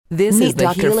This Meet is the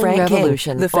Dr. Healing Frank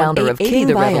Revolution, King, the founder of King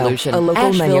the Bio, Revolution, a local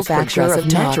Asheville's manufacturer of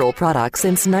Progressive Talk. natural products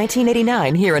since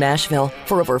 1989 here in Asheville.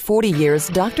 For over 40 years,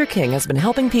 Dr. King has been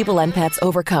helping people and pets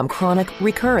overcome chronic,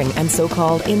 recurring, and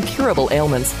so-called incurable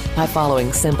ailments by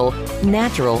following simple,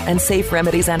 natural, and safe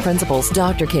remedies and principles.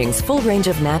 Dr. King's full range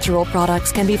of natural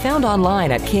products can be found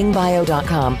online at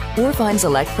kingbio.com or find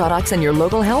select products in your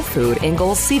local health food,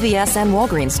 Ingles, CVS, and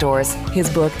Walgreens stores. His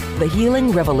book, The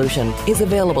Healing Revolution, is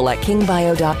available at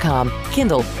kingbio.com,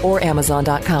 Kindle, or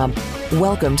Amazon.com.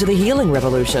 Welcome to the Healing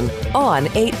Revolution on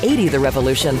 880 The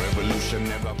Revolution.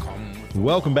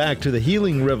 Welcome back to the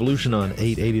Healing Revolution on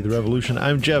 880 The Revolution.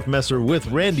 I'm Jeff Messer with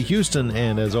Randy Houston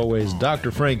and, as always, Dr.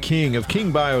 Frank King of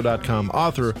kingbio.com,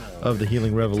 author of The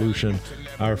Healing Revolution,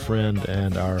 our friend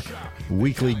and our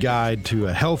weekly guide to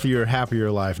a healthier, happier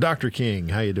life. Dr. King,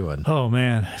 how you doing? Oh,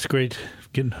 man, it's great.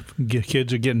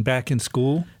 Kids are getting back in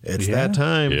school. It's that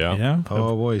time. Yeah.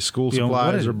 Oh, boy, school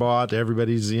supplies are bought.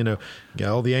 Everybody's, got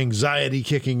all the anxiety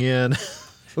kicking in.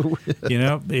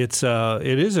 It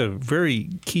is a very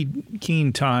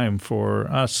keen time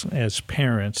for us as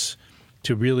parents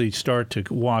to really start to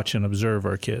watch and observe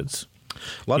our kids.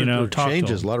 A lot of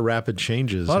changes, a lot of rapid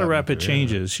changes.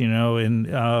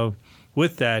 And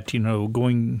with that,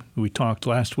 we talked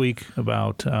last week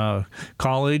about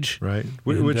college. Right.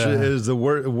 Which is the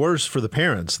worst for the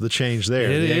parents, the change there.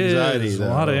 The anxiety. A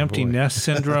lot of empty nest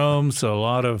syndromes, a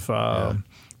lot of,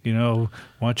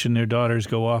 watching their daughters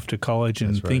go off to college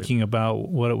and thinking about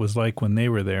what it was like when they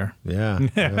were there.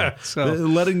 Yeah. So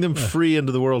letting them free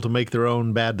into the world to make their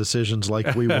own bad decisions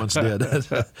like we once did.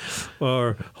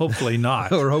 Or hopefully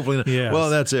not. Yes. Well,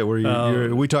 that's it. We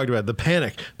talked about the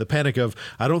panic of,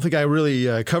 I don't think I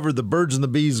really covered the birds and the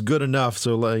bees good enough.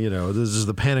 So, this is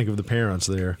the panic of the parents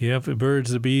there. Yep, the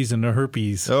birds, the bees, and the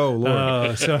herpes. Oh,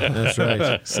 Lord. That's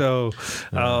right. So,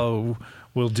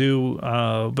 we'll do,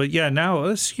 but yeah, now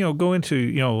let's, go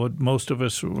into, what most of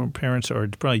us parents are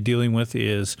probably dealing with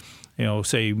is,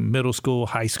 say middle school,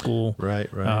 high school. Right.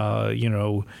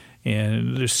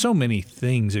 And there's so many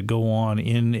things that go on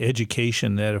in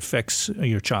education that affects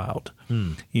your child.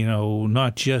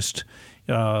 Not just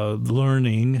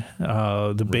learning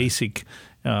the basic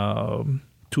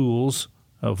tools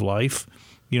of life,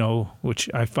 which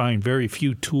I find very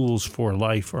few tools for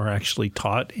life are actually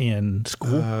taught in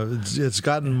school. It's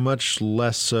gotten much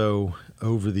less so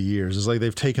over the years. It's like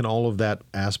they've taken all of that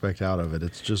aspect out of it.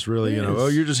 It's just really,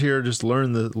 you're just here, just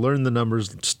learn the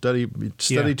numbers, study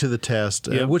to the test,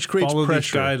 which creates Follow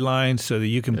pressure. Follow these guidelines so that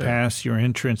you can pass your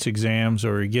entrance exams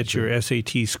or get your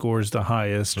SAT scores the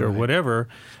highest or whatever.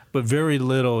 But very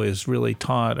little is really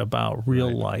taught about real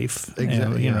life.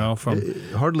 Exactly. And, from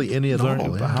hardly any at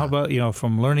all. How about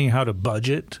from learning how to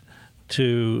budget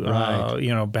to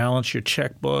balance your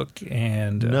checkbook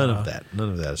and none of that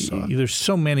is taught. There's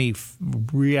so many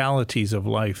realities of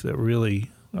life that really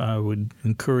would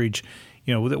encourage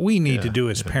that we need to do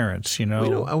as parents. When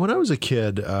I was a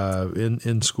kid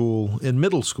in school, in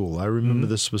middle school, I remember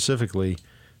this specifically.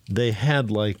 They had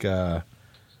like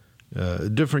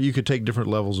you could take different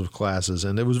levels of classes,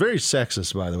 and it was very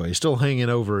sexist, by the way. Still hanging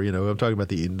over, I'm talking about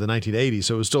the 1980s,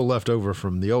 so it was still left over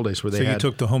from the old days where they you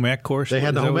took the home ec course? They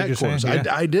had the home ec course. Yeah.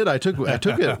 I did. I took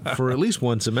it for at least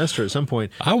one semester at some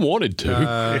point. I wanted to.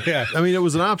 I mean, it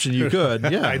was an option. You could.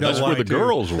 Yeah, I know that's where the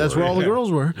girls were. That's where all the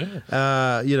girls were.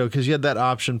 Because you had that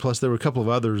option. Plus, there were a couple of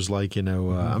others. Like I'm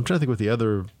trying to think what the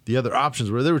other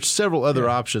options were. There were several other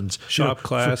options. Shop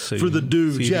class for the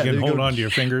dudes. So you can hold on to your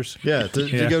fingers. Yeah,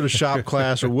 to go to shop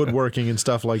class or woodworking and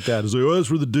stuff like that. It's like, that's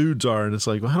where the dudes are. And it's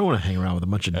like, well, I don't want to hang around with a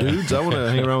bunch of dudes. I want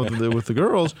to hang around with the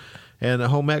girls and a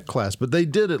home ec class. But they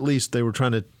were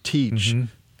trying to teach.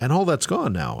 And all that's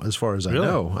gone now, as far as I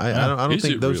know. I don't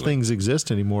think those things exist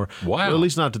anymore. Wow. Or at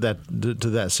least not to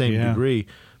that same degree,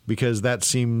 because that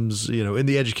seems, in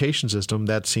the education system,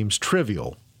 that seems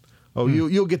trivial. Oh,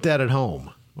 you'll get that at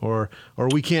home. Or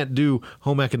we can't do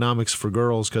home economics for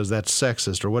girls because that's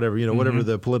sexist or whatever, whatever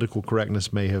the political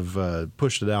correctness may have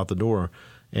pushed it out the door.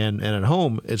 And at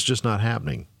home, it's just not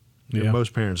happening.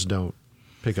 Most parents don't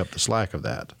pick up the slack of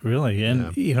that. Really.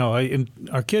 And,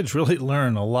 our kids really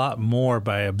learn a lot more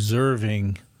by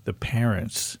observing the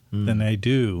parents than they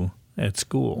do at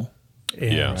school.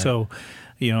 And so,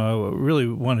 I really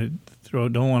don't want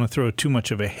to throw too much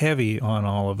of a heavy on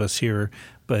all of us here,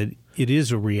 but it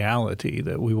is a reality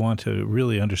that we want to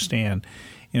really understand.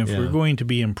 And if we're going to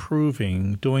be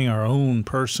improving, doing our own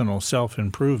personal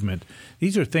self-improvement,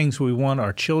 these are things we want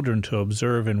our children to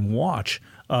observe and watch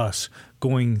us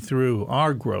going through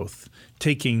our growth,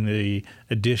 taking the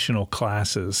additional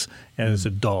classes as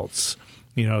adults,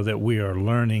 that we are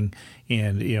learning.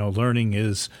 And, learning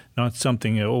is not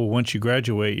something, once you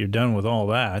graduate, you're done with all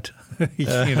that. It's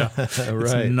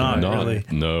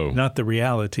not the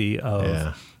reality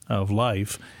of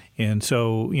life. And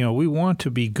so, we want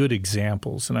to be good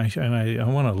examples. And I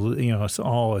want to, us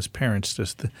all as parents,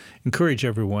 just to encourage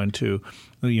everyone to,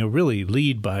 really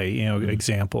lead by,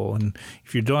 example. And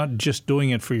if you're not just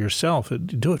doing it for yourself,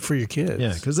 do it for your kids.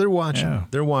 Yeah, because they're watching. Yeah.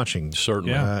 They're watching.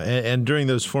 Certainly. And during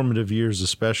those formative years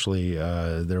especially,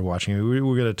 they're watching. We're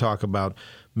going to talk about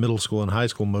middle school and high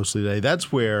school mostly today.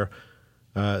 That's where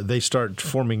they start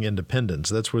forming independence.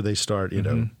 That's where they start,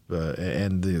 and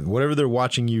whatever they're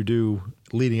watching you do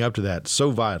leading up to that, so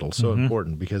vital, so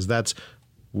important, because that's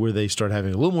where they start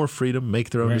having a little more freedom, make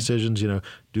their own decisions.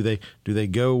 Do they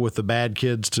go with the bad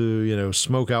kids to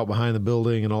smoke out behind the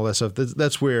building and all that stuff?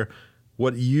 That's where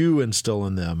what you instill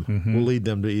in them will lead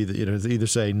them to either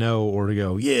say no or to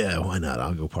go, yeah, why not?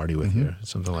 I'll go party with you,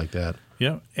 something like that.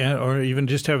 Yeah, or even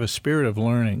just have a spirit of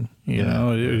learning,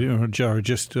 or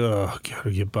just got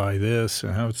to get by this,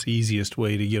 and how it's the easiest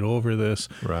way to get over this,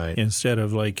 right? Instead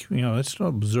of let's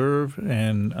observe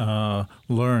and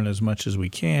learn as much as we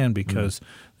can, because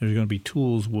there's going to be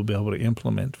tools we'll be able to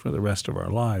implement for the rest of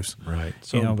our lives. Right,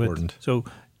 so important.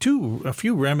 A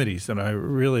few remedies that I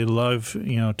really love,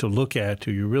 to look at,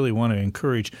 you really want to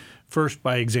encourage. First,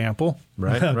 by example,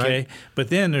 right? Okay, right. But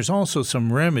then there's also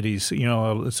some remedies,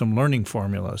 some learning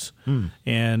formulas,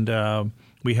 and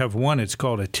we have one. It's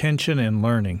called attention and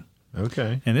learning.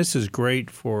 Okay, and this is great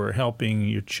for helping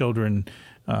your children,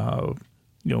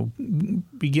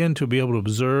 begin to be able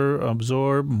to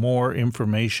absorb more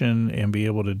information and be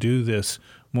able to do this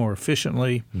more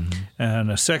efficiently.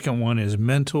 And a second one is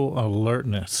mental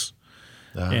alertness.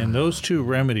 And those two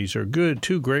remedies are good,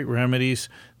 two great remedies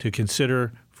to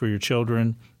consider for your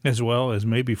children as well as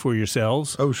maybe for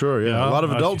yourselves. Oh, sure, yeah. A lot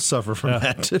of adults suffer from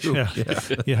that, too.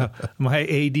 Yeah. My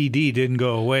ADD didn't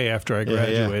go away after I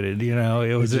graduated.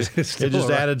 It was it just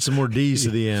added some more D's to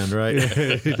the end, right?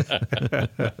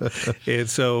 And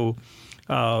so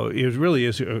it really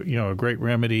is, a great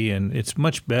remedy, and it's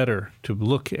much better to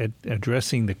look at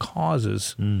addressing the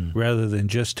causes rather than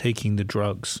just taking the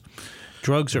drugs.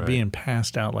 Drugs are being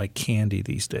passed out like candy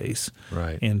these days.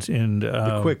 Right. And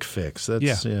the quick fix.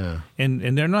 That's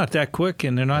And they're not that quick,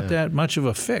 and they're not that much of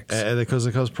a fix. Because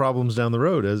it causes problems down the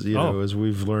road, as as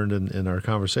we've learned in our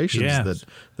conversations, that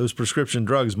those prescription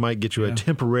drugs might get you a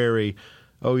temporary.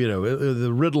 The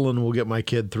Ritalin will get my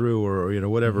kid through, or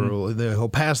whatever. He'll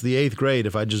pass the 8th grade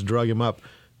if I just drug him up.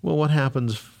 Well, what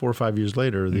happens 4 or 5 years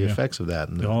later? The effects of that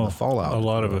and the fallout. A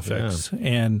lot of effects,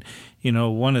 and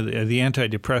one of the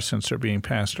antidepressants are being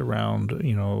passed around.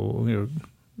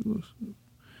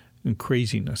 In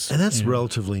craziness, and that's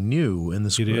relatively new in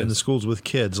the schools with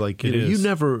kids. Like you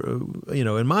never,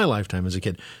 in my lifetime as a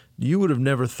kid, you would have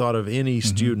never thought of any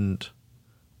student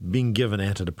being given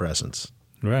antidepressants.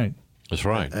 Right. That's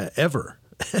right. Ever.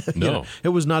 No, it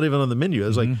was not even on the menu. It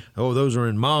was like, those are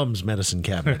in mom's medicine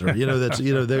cabinet, or that's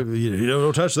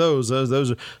don't touch those.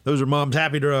 Those are mom's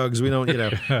happy drugs. We don't,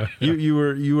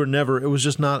 you were never. It was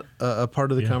just not a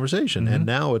part of the conversation, and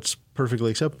now it's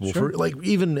perfectly acceptable for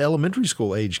even elementary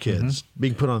school age kids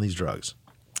being put on these drugs.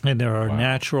 And there are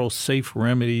natural, safe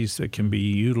remedies that can be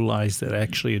utilized that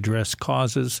actually address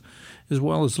causes, as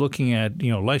well as looking at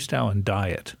lifestyle and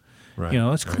diet. Right.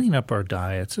 Let's clean up our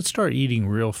diets. Let's start eating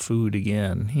real food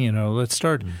again. Let's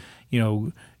start,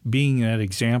 being that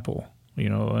example.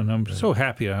 And I'm so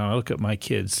happy when I look at my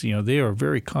kids. They are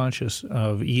very conscious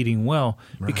of eating well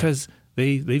because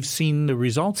they've seen the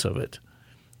results of it.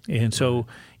 And so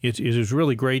it is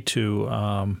really great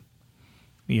to,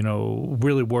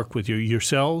 really work with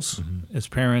yourselves as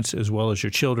parents as well as your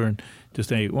children to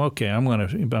say, well, okay, I'm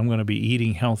going to be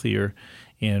eating healthier.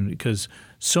 And because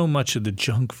so much of the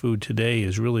junk food today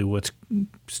is really what's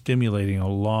stimulating a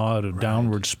lot of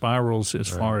downward spirals as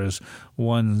far as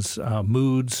one's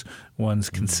moods,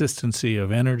 one's consistency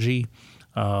of energy,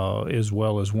 as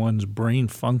well as one's brain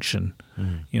function.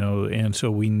 And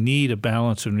so we need a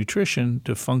balance of nutrition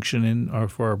to function or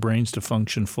for our brains to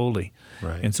function fully.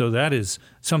 Right. And so that is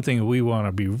something that we want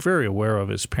to be very aware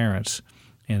of as parents,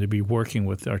 and to be working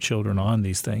with our children on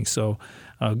these things. So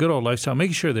good old lifestyle,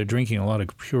 making sure they're drinking a lot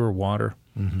of pure water,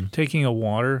 taking a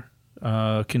water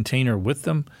container with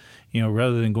them,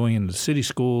 rather than going into city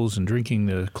schools and drinking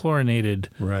the chlorinated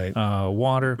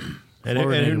water. And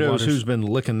who knows who's been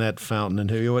licking that fountain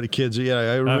and who, what kids. Yeah,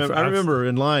 I remember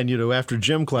in line, after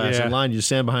gym class in line, you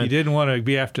stand behind. You didn't want to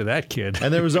be after that kid.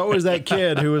 And there was always that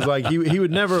kid who was like, he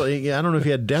would never, I don't know if he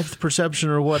had depth perception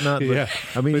or whatnot. But,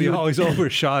 I mean, he always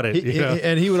overshot it.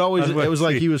 And he would always, it was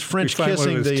like he was French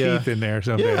kissing one of his teeth in there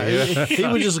someday. He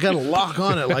would just kind of lock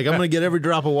on it, like, I'm going to get every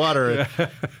drop of water.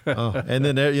 And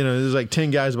then, there's like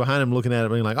 10 guys behind him looking at it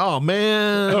being like, oh,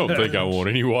 man. I don't think I want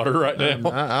any water right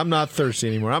now. I'm not thirsty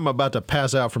anymore. I'm about to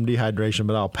pass out from dehydration,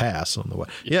 but I'll pass on the way.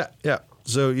 Yeah.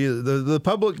 So the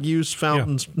public use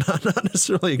fountains, not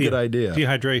necessarily a good idea.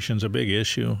 Dehydration's a big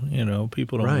issue.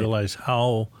 People don't realize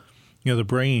how, the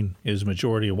brain is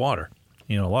majority of water.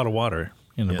 A lot of water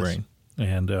in the brain.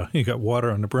 And you got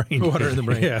water on the brain. Water in the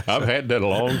brain. Yeah. I've had that a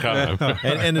long time.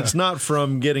 and it's not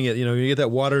from getting it. You get that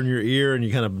water in your ear and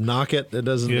you kind of knock it. It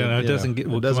doesn't. Yeah, it doesn't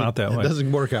come out that way. It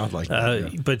doesn't work out like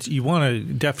that. But you want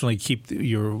to definitely keep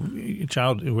your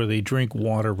child where they drink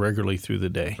water regularly through the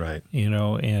day. Right.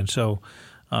 And so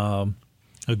a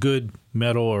good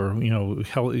metal or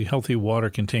healthy water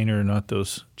container, not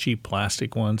those cheap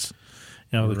plastic ones.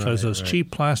 Because those cheap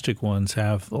plastic ones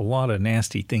have a lot of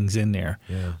nasty things in there.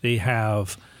 Yeah. They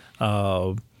have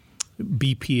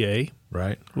BPA,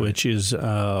 which is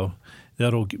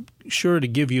that'll sure to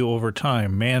give you over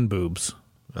time man boobs.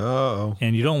 Oh.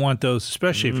 And you don't want those,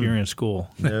 especially if you're in school.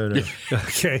 No.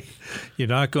 Okay. You're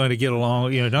not going to get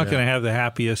along. You're not going to have the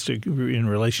happiest in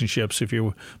relationships if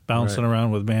you're bouncing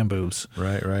around with man boobs.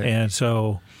 Right. And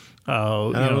so,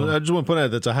 I just want to point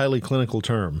out that's a highly clinical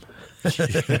term.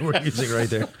 We're using right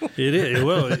there. It is.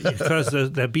 Well, because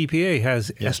the BPA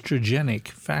has estrogenic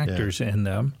factors in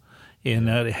them. In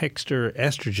that hexter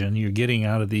estrogen you're getting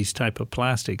out of these type of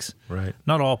plastics. Right.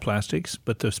 Not all plastics,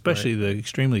 but especially the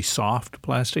extremely soft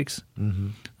plastics.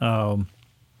 Mm-hmm.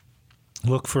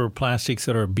 Look for plastics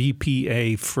that are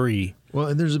BPA free. Well,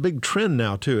 and there's a big trend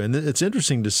now, too. And it's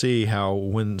interesting to see how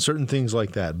when certain things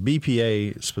like that,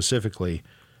 BPA specifically,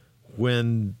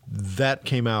 when that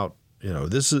came out,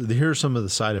 here are some of the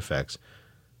side effects.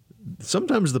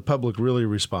 Sometimes the public really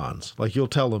responds. Like you'll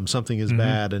tell them something is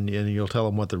bad, and you'll tell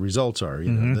them what the results are.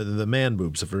 The man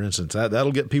boobs, for instance,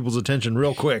 that'll get people's attention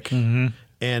real quick. Mm-hmm.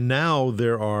 And now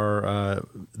there are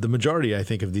the majority, I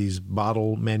think, of these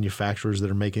bottle manufacturers that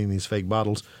are making these fake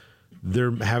bottles.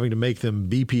 They're having to make them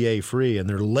BPA free, and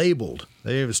they're labeled.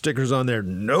 They have stickers on there,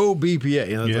 no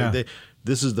BPA.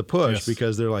 This is the push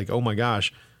because they're like, oh my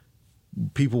gosh.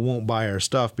 People won't buy our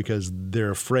stuff because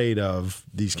they're afraid of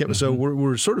these chemicals. So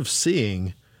we're sort of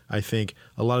seeing, I think,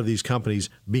 a lot of these companies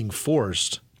being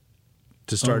forced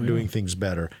to start doing things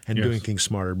better and doing things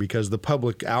smarter because the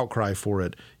public outcry for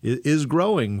it is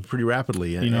growing pretty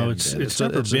rapidly. It's nice to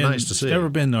see. It's never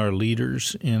been our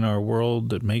leaders in our world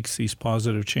that makes these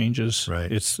positive changes.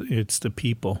 Right. It's the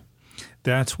people.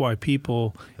 That's why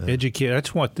people educate.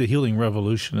 That's what the healing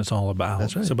revolution is all about.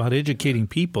 That's right. It's about educating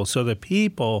people so that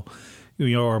people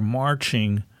are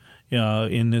marching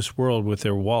in this world with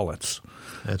their wallets.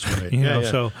 That's right.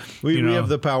 So we have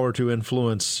the power to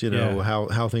influence,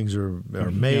 how things are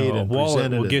made and a wallet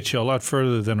presented. will get you a lot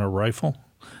further than a rifle.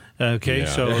 Okay,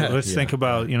 so let's think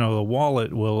about the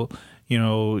wallet will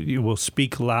will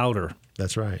speak louder.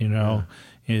 That's right.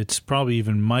 It's probably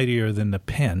even mightier than the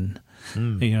pen.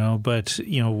 But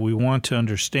we want to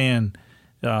understand,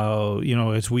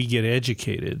 as we get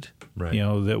educated,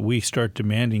 that we start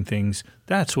demanding things.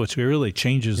 That's what really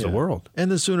changes the world.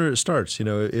 And the sooner it starts,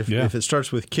 if it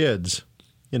starts with kids,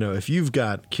 if you've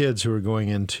got kids who are going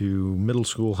into middle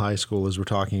school, high school, as we're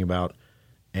talking about,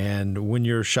 and when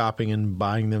you're shopping and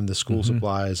buying them the school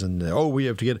supplies, and we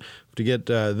have to get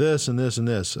this and this and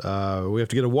this, we have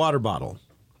to get a water bottle.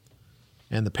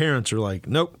 And the parents are like,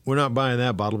 nope, we're not buying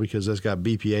that bottle because that's got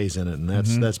BPAs in it, and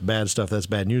that's bad stuff. That's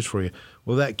bad news for you.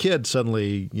 Well, that kid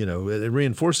suddenly, it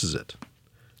reinforces it.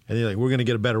 And they're like, we're going to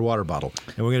get a better water bottle,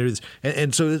 and we're going to do this.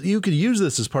 And so you could use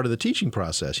this as part of the teaching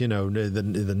process. The no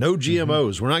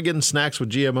GMOs. We're not getting snacks with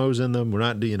GMOs in them. We're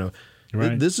not,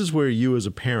 Right. This is where you as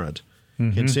a parent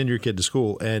can send your kid to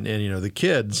school. And the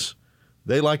kids,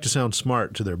 they like to sound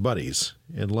smart to their buddies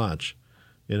in lunch.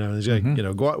 He's like,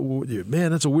 go out,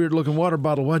 man, that's a weird looking water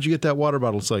bottle. Why'd you get that water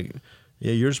bottle? It's like,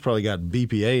 yeah, yours probably got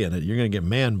BPA in it. You're going to get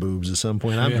man boobs at some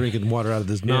point. I'm drinking water out of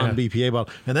this non-BPA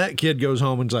bottle. And that kid goes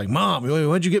home and is like, Mom,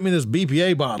 why'd you get me this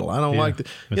BPA bottle? I don't like that.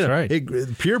 That's right.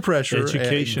 Peer pressure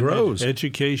grows.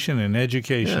 Education and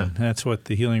education. Yeah. That's what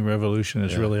the healing revolution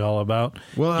is really all about.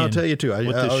 Well, I'll tell you, too.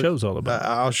 What this show's all about.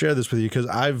 I'll share this with you because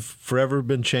I've forever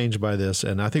been changed by this.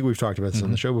 And I think we've talked about this on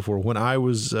the show before. When I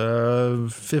was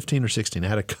 15 or 16, I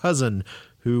had a cousin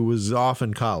who was off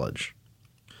in college.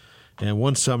 And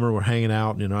one summer we're hanging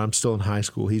out. I'm still in high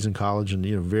school. He's in college, and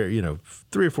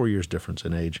 3 or 4 years difference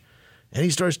in age. And he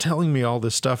starts telling me all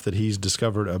this stuff that he's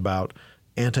discovered about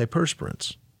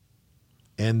antiperspirants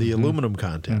and the aluminum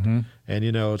content. And,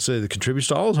 it contributes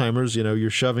to Alzheimer's. You're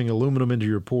shoving aluminum into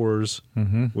your pores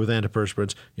with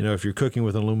antiperspirants. If you're cooking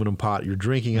with an aluminum pot, you're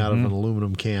drinking out of an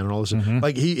aluminum can and all this.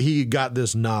 Like he got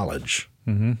this knowledge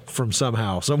from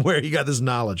somewhere. He got this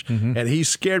knowledge. And he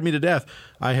scared me to death.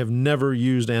 I have never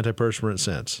used antiperspirant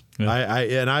since. Yeah.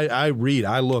 I read,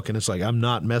 I look, and it's like, I'm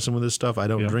not messing with this stuff. I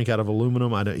don't drink out of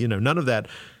aluminum. I don't, none of that.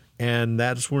 And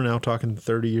we're now talking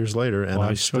 30 years later, and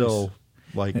I'm still...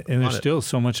 and there's still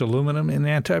so much aluminum in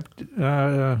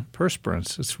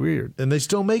antiperspirants. It's weird. And they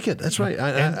still make it. That's right.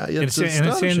 It's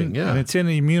astonishing. And it's in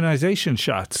immunization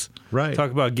shots. Right.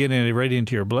 Talk about getting it right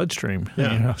into your bloodstream.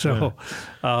 Yeah. It's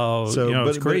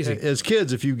crazy. But as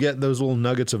kids, if you get those little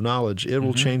nuggets of knowledge, it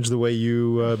will change the way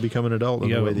you become an adult.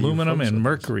 You have aluminum and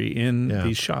mercury in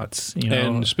these shots.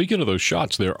 And speaking of those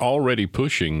shots, they're already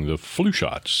pushing the flu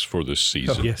shots for this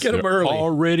season. Oh, yes. Get them early.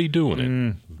 Already doing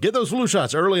it. Get those flu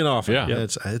shots early and often. Yeah.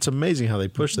 It's amazing how they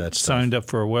push that stuff. Signed up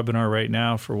for a webinar right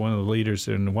now for one of the leaders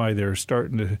and why they're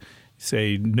starting to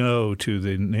say no to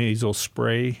the nasal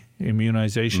spray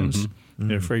immunizations.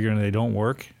 They're figuring they don't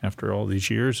work after all these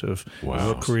years of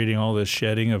creating all this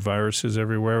shedding of viruses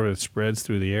everywhere that spreads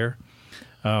through the air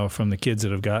from the kids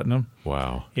that have gotten them.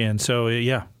 Wow. And so,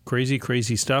 crazy,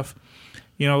 crazy stuff.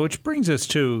 Which brings us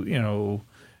to,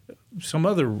 some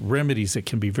other remedies that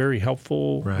can be very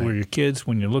helpful with your kids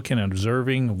when you're looking and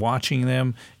observing, watching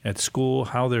them at school,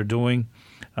 how they're doing.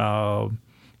 Watch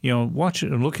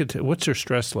it and look at what's their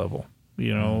stress level.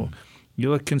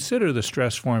 Consider the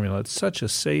stress formula. It's such a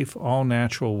safe,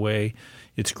 all-natural way.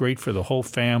 It's great for the whole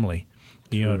family,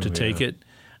 to take it.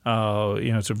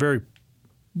 It's a very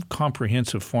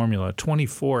comprehensive formula,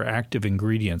 24 active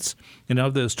ingredients. And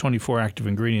of those 24 active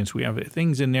ingredients, we have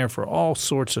things in there for all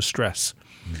sorts of stress.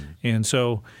 And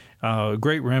so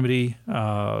great remedy,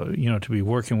 to be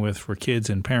working with for kids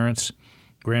and parents,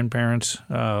 grandparents,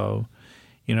 and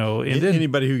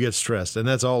anybody who gets stressed, and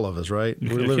that's all of us, right?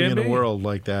 We're living in a world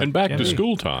like that. And back to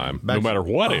school time, no matter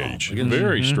what age,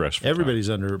 very stressful. Everybody's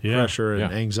time. under pressure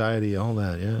and anxiety, all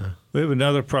that, We have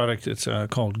another product that's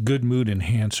called Good Mood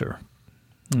Enhancer.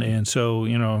 And so,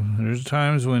 there's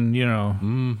times when,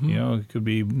 it could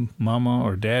be mama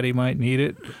or daddy might need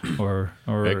it, or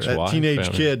a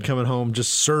teenage kid coming home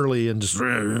just surly and just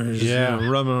rubbing,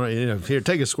 here,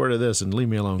 take a squirt of this and leave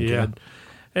me alone, kid.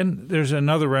 And there's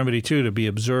another remedy, too, to be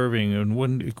observing and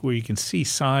where you can see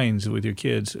signs with your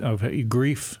kids of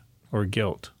grief or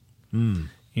guilt,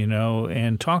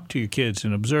 and talk to your kids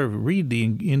and observe, read the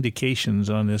indications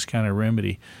on this kind of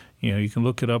remedy. You can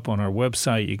look it up on our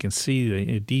website. You can see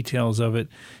the details of it.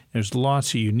 There's lots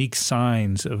of unique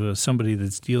signs of somebody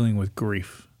that's dealing with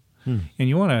grief. And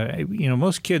you want to,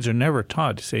 most kids are never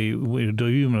taught to say, do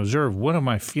you even observe, what am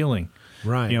I feeling?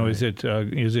 Right. Is it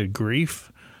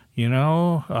grief,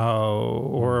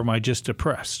 or am I just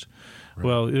depressed? Right.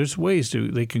 Well, there's ways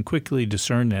they can quickly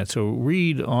discern that. So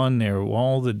read on there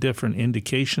all the different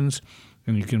indications.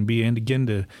 And you can begin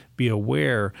to be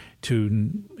aware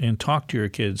and talk to your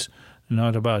kids,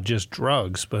 not about just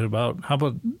drugs, but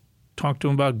talk to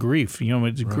them about grief.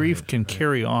 Grief can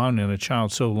carry on in a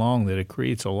child so long that it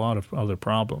creates a lot of other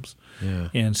problems. Yeah.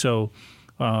 And so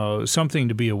something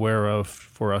to be aware of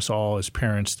for us all as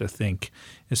parents to think.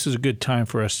 This is a good time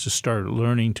for us to start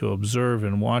learning to observe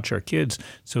and watch our kids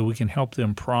so we can help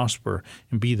them prosper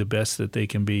and be the best that they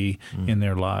can be in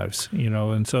their lives.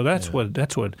 And so that's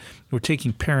what we're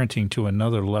taking parenting to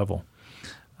another level.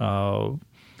 So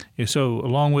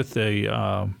along with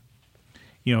the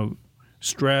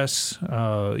stress,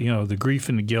 the grief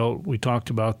and the guilt, we talked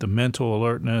about the mental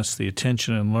alertness, the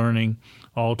attention and learning,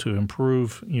 all to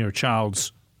improve your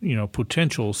child's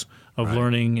potentials of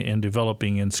learning and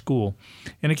developing in school,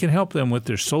 and it can help them with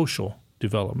their social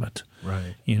development.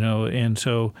 Right. And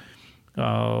so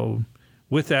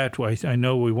with that, I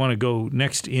know we want to go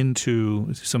next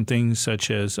into some things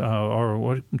such as, or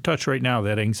what touch right now,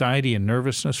 that anxiety and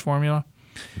nervousness formula.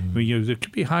 There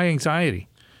could be high anxiety.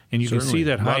 And you can see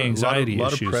that high anxiety issues. A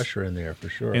lot of pressure in there, for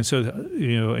sure. And so,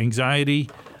 anxiety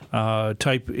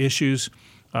type issues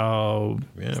for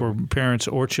parents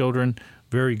or children,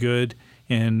 very good.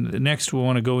 And next, we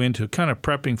want to go into kind of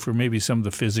prepping for maybe some of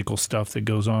the physical stuff that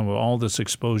goes on with all this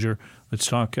exposure. Let's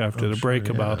talk after the break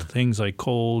about things like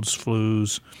colds,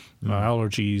 flus,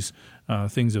 allergies,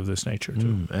 things of this nature,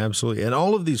 too. Absolutely. And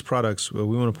all of these products, we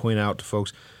want to point out to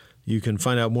folks, You can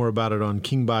find out more about it on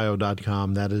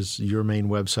kingbio.com. That is your main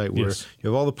website where you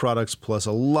have all the products plus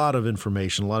a lot of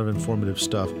information, a lot of informative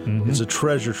stuff. It's a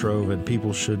treasure trove, and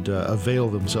people should avail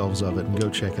themselves of it and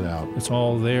go check it out. It's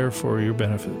all there for your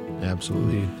benefit.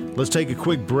 Absolutely. Let's take a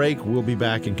quick break. We'll be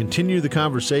back and continue the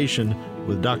conversation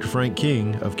with Dr. Frank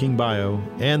King of King Bio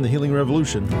and the Healing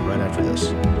Revolution right after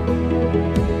this.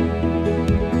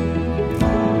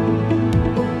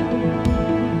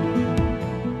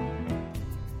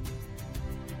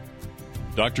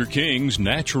 Dr. King's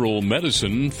Natural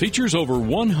Medicine features over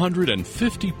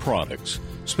 150 products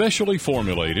specially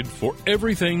formulated for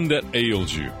everything that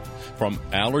ails you, from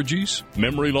allergies,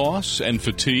 memory loss, and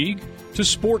fatigue to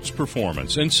sports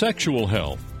performance and sexual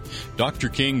health. Dr.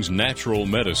 King's Natural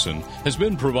Medicine has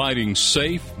been providing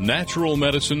safe, natural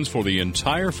medicines for the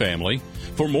entire family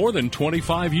for more than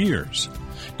 25 years.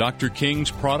 Dr.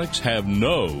 King's products have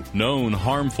no known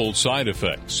harmful side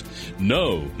effects,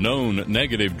 no known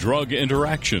negative drug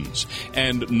interactions,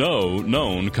 and no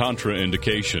known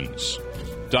contraindications.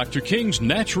 Dr. King's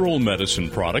natural medicine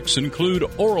products include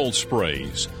oral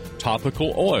sprays,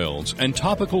 topical oils, and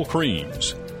topical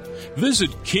creams.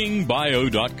 Visit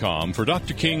kingbio.com for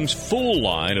Dr. King's full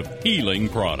line of healing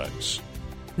products.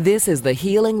 This is the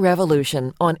Healing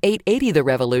Revolution on 880 The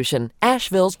Revolution,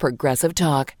 Asheville's Progressive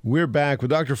Talk. We're back with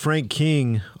Dr. Frank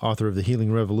King, author of The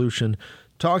Healing Revolution,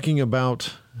 talking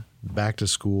about back to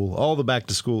school, all the back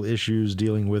to school issues,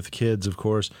 dealing with kids, of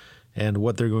course, and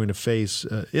what they're going to face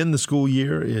in the school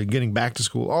year, getting back to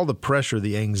school, all the pressure,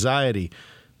 the anxiety,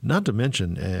 not to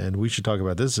mention, and we should talk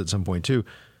about this at some point too,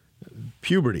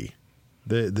 puberty.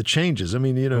 The changes. I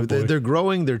mean, they're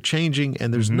growing, they're changing,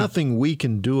 and there's nothing we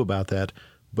can do about that.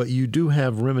 But you do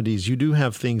have remedies. You do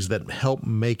have things that help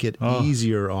make it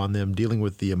easier on them, dealing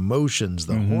with the emotions,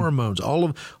 the hormones,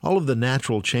 all of the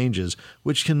natural changes,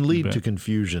 which can lead to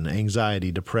confusion,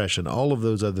 anxiety, depression, all of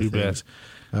those other things.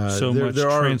 So much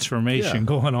transformation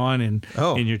going on in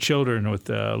your children with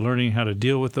learning how to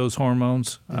deal with those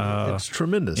hormones. It's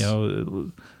tremendous.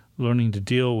 Learning to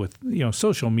deal with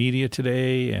social media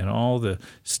today and all the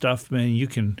stuff, man, you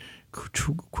can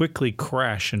quickly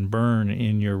crash and burn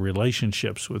in your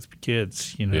relationships with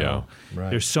kids.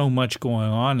 There's so much going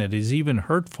on. It is even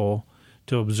hurtful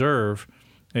to observe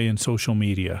in social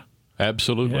media.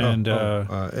 Absolutely. And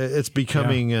it's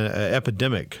becoming an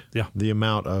epidemic. Yeah. The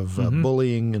amount of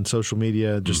bullying in social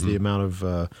media, just the amount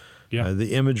of the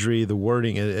imagery, the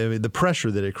wording, the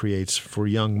pressure that it creates for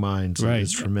young minds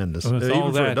is tremendous. With even all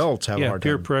for that, adults have a hard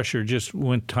peer time. pressure just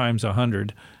went times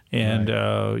 100. And,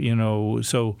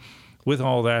 so with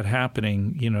all that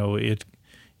happening, it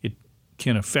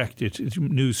can affect it.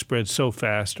 News spreads so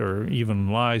fast, or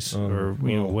even lies, or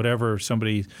whatever.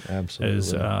 Somebody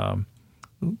is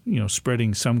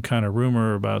spreading some kind of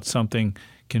rumor about something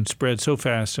can spread so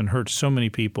fast and hurt so many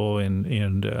people, and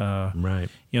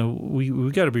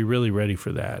we got to be really ready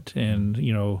for that. And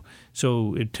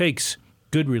so it takes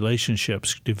good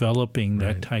relationships, developing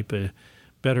that type of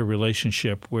better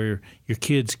relationship where your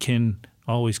kids can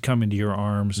always come into your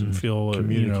arms and feel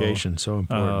communication so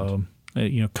important.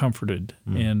 Comforted,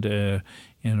 and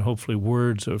hopefully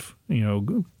words of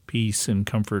peace and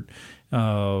comfort,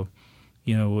 and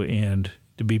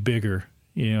to be bigger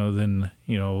than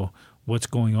what's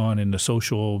going on in the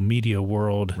social media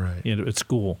world at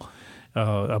school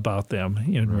about them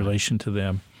in relation to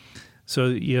them.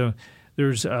 So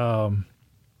there's a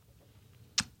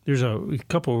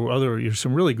couple other,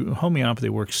 some really good homeopathy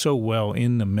works so well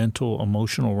in the mental,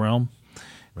 emotional realm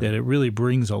that it really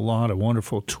brings a lot of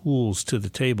wonderful tools to the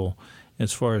table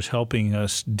as far as helping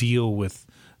us deal with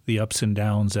the ups and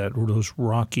downs, those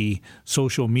rocky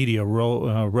social media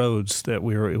roads that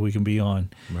we can be on.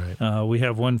 Right. We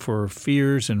have one for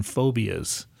fears and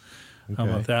phobias. Okay. How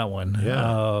about that one?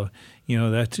 Yeah.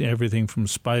 That's everything from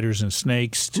spiders and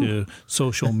snakes to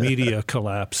social media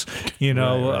collapse.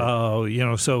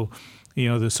 So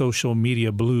the social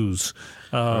media blues.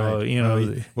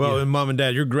 And Mom and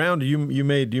Dad, you're grounded. You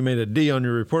made a D on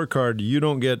your report card. You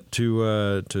don't get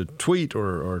to tweet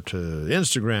or to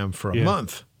Instagram for a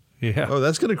month. Yeah. Oh,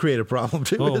 that's going to create a problem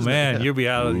too. Oh man, you'll be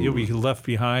out. You'll be left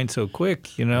behind so quick.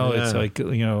 It's like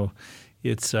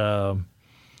it's so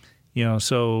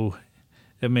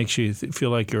it makes you feel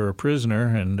like you're a prisoner,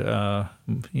 and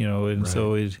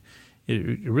so it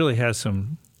really has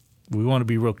some. We want to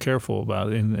be real careful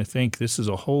about it, and I think this is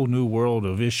a whole new world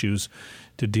of issues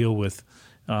to deal with.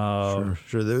 Sure.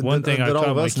 One thing that I all of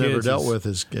taught us my never kids dealt with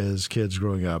as kids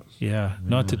growing up. Yeah,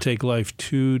 not to take life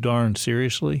too darn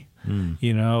seriously, and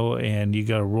you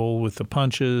got to roll with the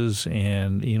punches,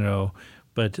 and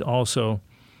but also,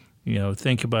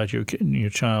 think about your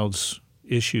child's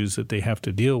issues that they have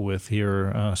to deal with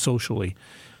here socially.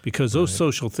 Because those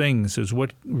social things is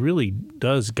what really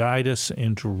does guide us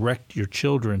and direct your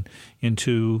children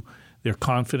into their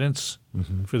confidence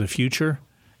for the future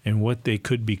and what they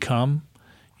could become,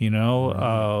 and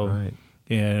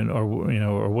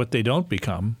or what they don't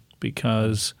become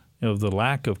because of the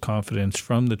lack of confidence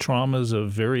from the traumas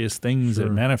of various things that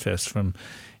manifest from.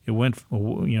 It went,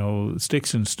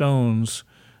 sticks and stones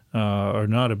are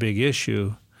not a big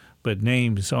issue, but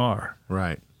names are.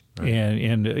 Right.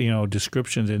 And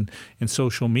descriptions in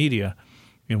social media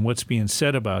and what's being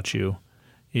said about you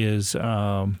is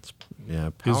powerful.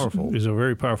 Is a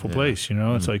very powerful place.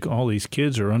 It's like all these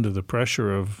kids are under the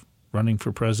pressure of running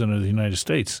for president of the United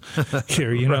States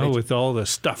here. With all the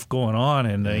stuff going on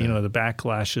and the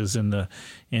backlashes and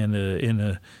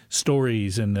the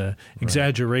stories and the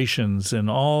exaggerations and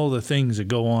all the things that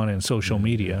go on in social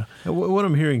media. And what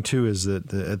I'm hearing too is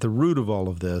that at the root of all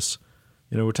of this.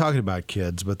 We're talking about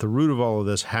kids, but the root of all of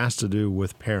this has to do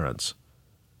with parents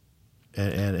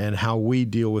and how we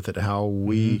deal with it, how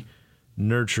we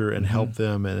nurture and help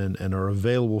them and are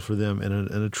available for them in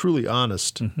a truly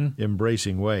honest,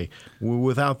 embracing way.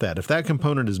 Without that, if that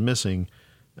component is missing,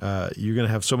 you're going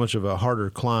to have so much of a harder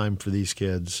climb for these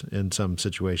kids in some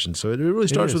situations. So it really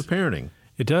starts with parenting.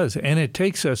 It does, and it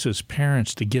takes us as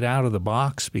parents to get out of the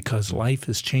box because life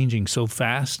is changing so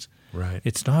fast. Right.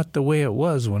 It's not the way it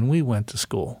was when we went to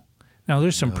school. Now,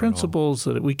 there's some principles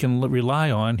that we can rely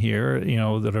on here,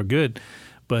 that are good.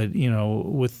 But,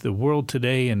 with the world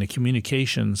today and the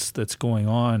communications that's going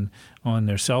on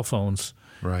their cell phones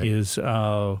is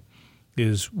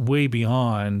way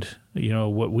beyond,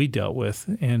 what we dealt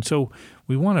with. And so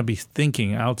we want to be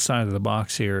thinking outside of the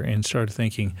box here and start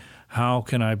thinking, how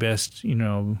can I best,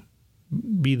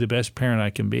 be the best parent I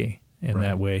can be? In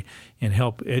that way, and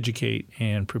help educate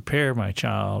and prepare my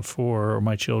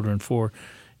children for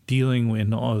dealing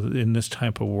in this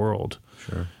type of world.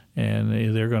 Sure.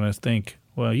 And they're going to think,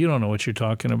 well, you don't know what you're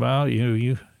talking about.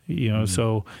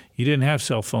 So you didn't have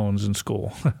cell phones in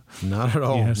school. Not at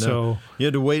all. No. So you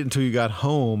had to wait until you got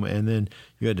home, and then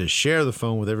you had to share the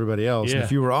phone with everybody else. Yeah. And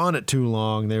if you were on it too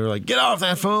long, they were like, "Get off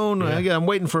that phone! Yeah. I'm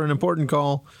waiting for an important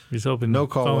call." He's hoping no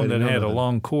call phone that had a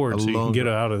long cord, so you can get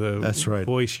out of the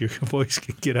voice. Your voice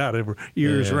can get out of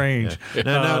ear's range. Yeah.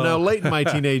 Now, late in my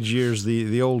teenage years,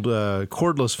 the old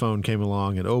cordless phone came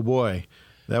along, and oh boy.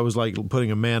 That was like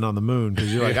putting a man on the moon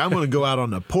because you're like, I'm going to go out on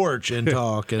the porch and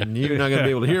talk, and you're not going to be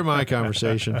able to hear my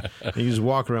conversation. And you just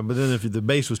walk around. But then if the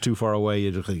base was too far away,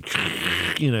 you'd just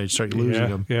like, you'd start losing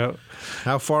them. Yeah.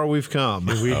 How far we've come.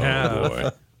 We have.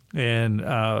 Boy. And,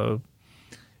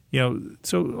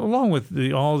 so along with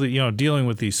dealing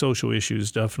with these social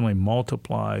issues definitely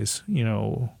multiplies,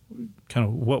 kind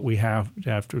of what we have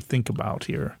to think about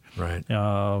here. Right.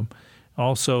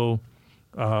 Also,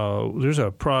 there's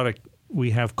a product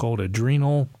we have called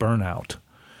adrenal burnout.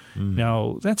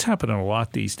 Now, that's happening a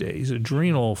lot these days.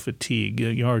 Adrenal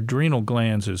fatigue. Our adrenal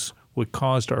glands is what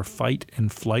caused our fight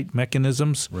and flight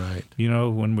mechanisms. Right.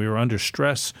 When we were under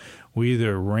stress, we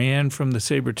either ran from the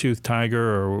saber-toothed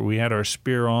tiger or we had our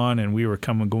spear on and we were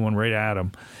going right at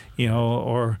him,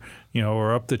 or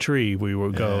up the tree we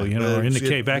would go, or in the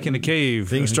cave, back in the cave.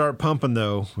 Things start pumping,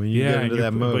 though, when you get into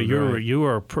that mode. But you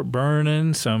are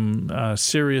burning some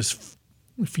serious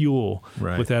fuel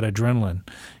with that adrenaline,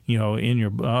 in your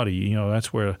body.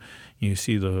 That's where you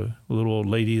see the little old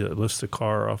lady that lifts the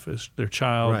car off their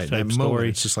child type that story. Moment,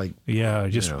 it's just like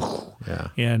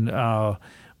And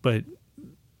but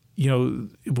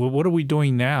what are we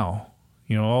doing now?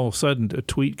 All of a sudden a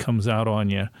tweet comes out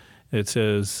on you that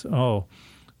says, "Oh,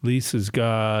 Lisa's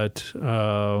got."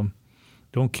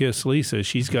 Don't kiss Lisa.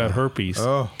 She's got herpes.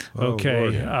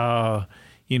 Okay.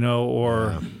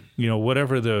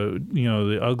 Whatever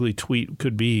the ugly tweet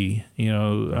could be,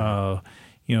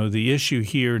 the issue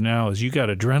here now is you got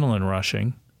adrenaline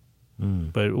rushing,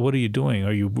 but what are you doing?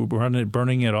 Are you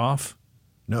burning it off?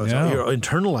 No, you're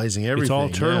internalizing everything. It's all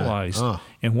internalized.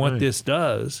 And what this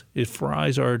does, it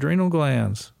fries our adrenal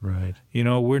glands. Right.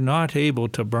 We're not able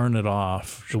to burn it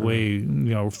off the way,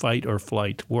 fight or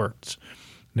flight works.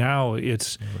 Now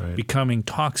it's becoming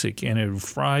toxic and it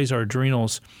fries our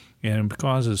adrenals and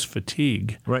causes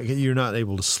fatigue. Right, you're not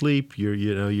able to sleep. You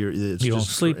don't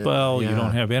sleep well. You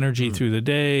don't have energy through the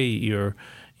day. Your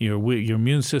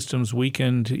immune system's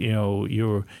weakened.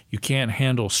 You can't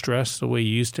handle stress the way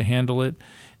you used to handle it.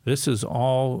 This is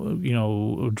all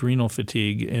adrenal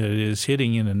fatigue. It is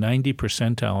hitting in the 90th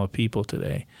percentile of people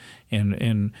today,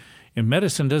 and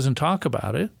medicine doesn't talk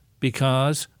about it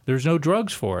because there's no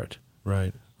drugs for it.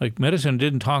 Right. Like medicine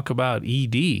didn't talk about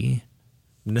ED.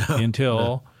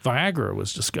 until Viagra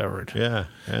was discovered. Yeah,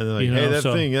 and they're like,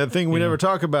 hey, that thing we never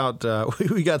talk about.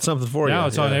 We got something for you. Now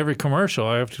it's on every commercial.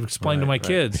 I have to explain to my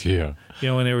kids. Yeah,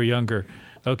 when they were younger.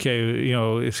 Okay,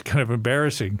 it's kind of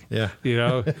embarrassing. Yeah,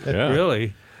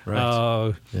 really.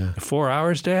 Right. 4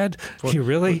 hours, Dad? You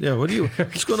really? Yeah.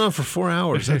 What's going on for 4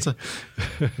 hours? That's a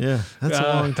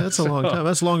long time.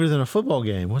 That's longer than a football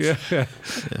game.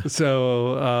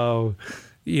 So,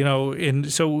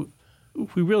 and so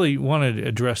we really want to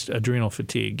address adrenal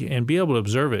fatigue and be able to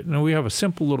observe it. We have a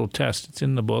simple little test. It's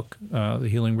in the book, The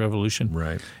Healing Revolution.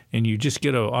 Right. And you just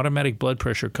get an automatic blood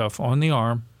pressure cuff on the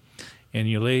arm. And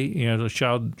you the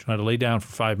child try to lay down for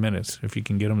 5 minutes, if you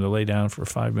can get them to lay down for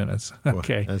 5 minutes.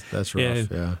 Okay. Well, that's rough,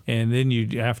 And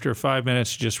then after 5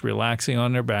 minutes, just relaxing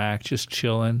on their back, just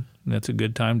chilling. And that's a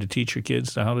good time to teach your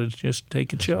kids how to just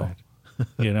take a chill,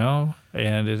 right.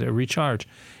 And recharge.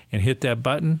 And hit that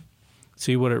button,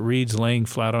 see what it reads laying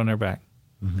flat on their back.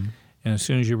 Mm-hmm. And as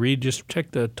soon as you read, just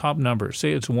check the top number.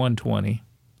 Say it's 120,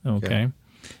 okay?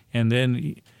 And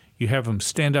then you have them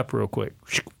stand up real quick.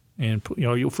 And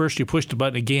first you push the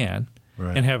button again,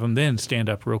 right. And have them then stand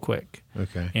up real quick.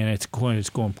 Okay. And it's going,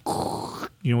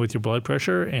 with your blood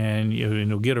pressure, and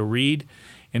you'll get a read.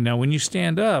 And now when you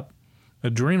stand up,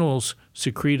 adrenals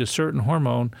secrete a certain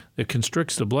hormone that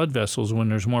constricts the blood vessels when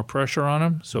there's more pressure on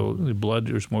them. So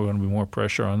there's going to be more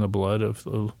pressure on the blood of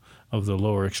the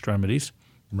lower extremities.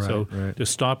 Right. To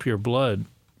stop your blood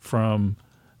from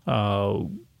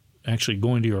actually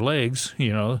going to your legs,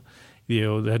 the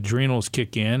adrenals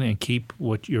kick in and keep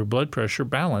your blood pressure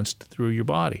balanced through your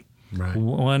body. Right.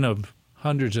 One of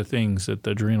hundreds of things that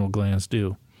the adrenal glands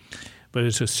do. But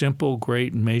it's a simple,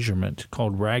 great measurement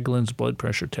called Ragland's blood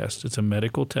pressure test. It's a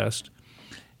medical test.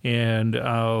 And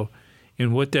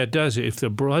what that does, if the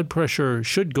blood pressure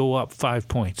should go up 5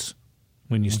 points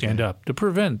when you stand up to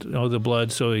prevent the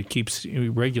blood so it keeps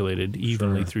regulated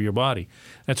evenly through your body.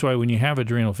 That's why when you have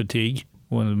adrenal fatigue,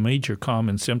 one of the major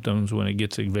common symptoms when it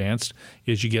gets advanced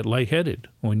is you get lightheaded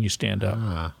when you stand up.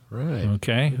 Ah, right.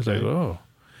 Okay? It's like,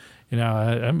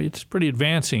 it's pretty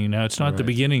advancing. Now, it's not the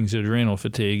beginnings of adrenal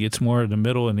fatigue. It's more in the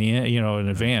middle and the end, and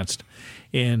advanced.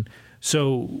 And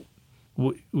so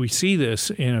we see this,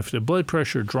 and if the blood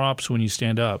pressure drops when you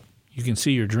stand up, you can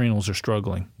see your adrenals are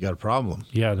struggling. You got a problem.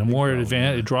 Yeah, the more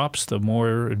it drops, the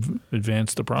more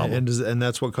advanced the problem. And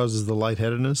that's what causes the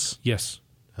lightheadedness? Yes.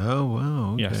 Oh,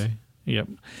 wow. Okay. Yes. Yep.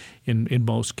 In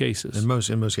most cases. In most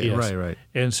cases. Yes. Right.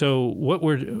 And so what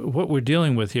we're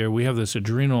dealing with here, we have this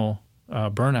adrenal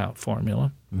burnout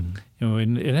formula,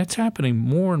 and that's happening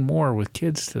more and more with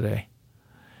kids today.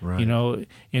 Right. And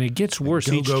it gets worse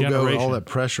each generation. All that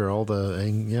pressure,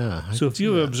 So if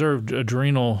you observed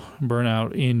adrenal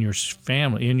burnout in your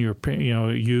family, in your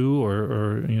you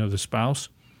or the spouse,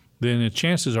 then the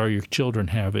chances are your children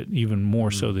have it even more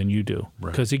so than you do,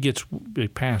 because it gets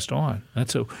passed on.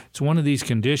 It's one of these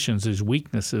conditions, these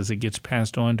weaknesses that gets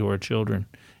passed on to our children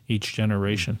each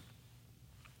generation.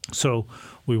 So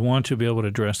we want to be able to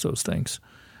address those things.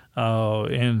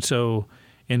 And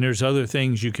there's other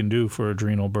things you can do for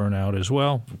adrenal burnout as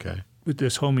well. Okay. But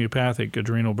this homeopathic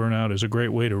adrenal burnout is a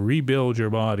great way to rebuild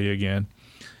your body again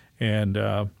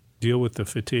and deal with the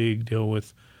fatigue, deal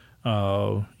with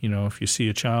if you see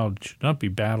a child, you should not be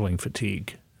battling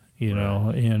fatigue,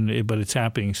 but it's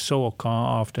happening so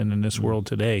often in this world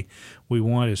today. We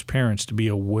want as parents to be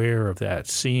aware of that,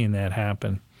 seeing that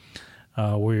happen,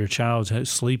 where your child's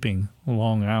sleeping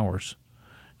long hours.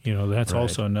 That's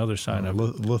also another sign of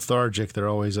lethargic. They're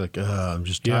always like, I'm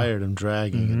just tired, I'm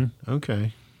dragging. Mm-hmm.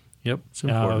 Okay. Yep. It's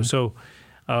important.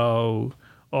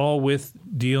 All with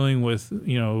dealing with,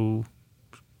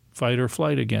 fight or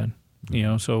flight again.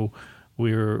 So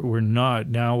we're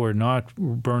not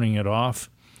burning it off.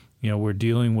 We're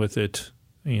dealing with it,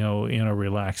 in a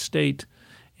relaxed state,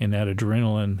 and that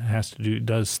adrenaline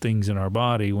does things in our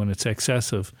body when it's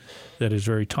excessive that is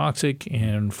very toxic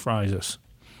and fries us.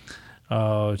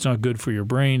 It's not good for your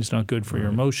brain. It's not good for your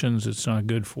emotions. It's not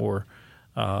good for,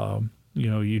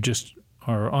 you just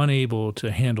are unable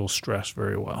to handle stress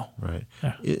very well. Right.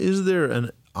 Yeah. Is there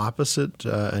an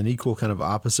equal kind of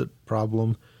opposite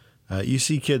problem? You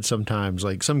see kids sometimes,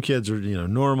 like some kids are,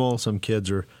 normal. Some kids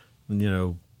are, what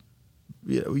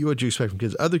you expect from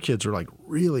kids. Other kids are like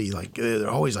really like they're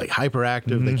always like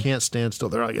hyperactive. Mm-hmm. They can't stand still.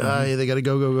 They're like, they got to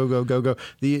go.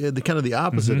 The kind of the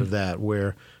opposite of that,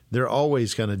 where they're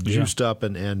always kind of juiced up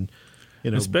and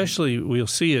especially we'll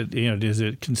see it. Is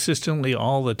it consistently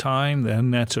all the time?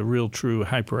 Then that's a real true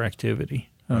hyperactivity.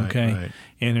 Okay, right.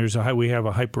 And we have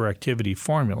a hyperactivity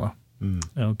formula.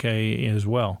 Okay, as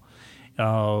well.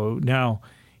 Now,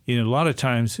 a lot of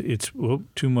times it's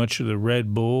too much of the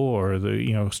Red Bull or the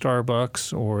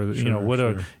Starbucks or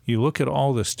whatever. Sure. You look at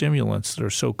all the stimulants that are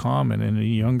so common, and the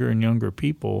younger and younger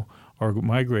people are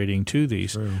migrating to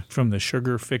these from the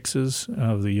sugar fixes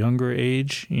of the younger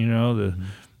age, to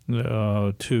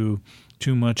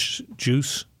too much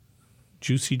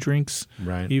juicy drinks.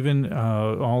 Right. Even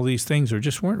all these things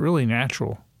weren't really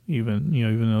natural. Even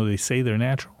though they say they're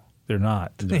natural. They're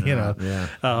not. Yeah.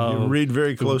 You read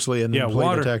very closely and then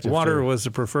play detective. Water was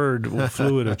the preferred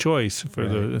fluid of choice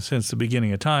since the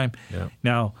beginning of time. Yeah.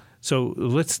 Now, so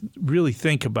let's really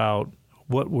think about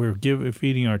what we're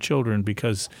feeding our children,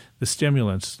 because the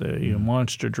stimulants, the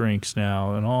monster drinks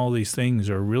now, and all these things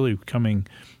are really becoming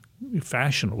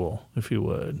fashionable, if you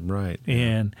would. Right.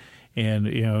 And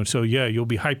so you'll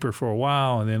be hyper for a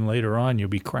while, and then later on you'll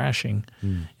be crashing,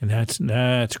 and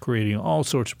that's creating all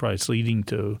sorts of problems, leading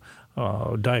to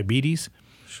diabetes.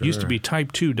 Sure. Used to be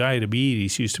type 2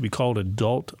 diabetes. Used to be called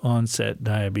adult onset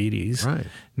diabetes. Right.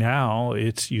 Now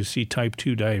you see type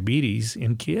 2 diabetes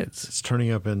in kids. It's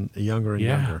turning up in younger and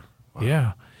younger. Wow.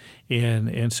 Yeah,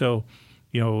 and so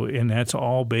and that's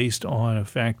all based on the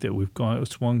fact that we've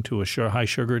swung to a high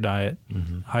sugar diet,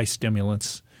 high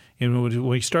stimulants. And when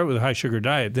we start with a high sugar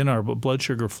diet, then our blood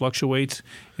sugar fluctuates,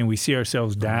 and we see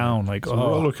ourselves down like, it's a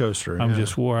roller coaster. I'm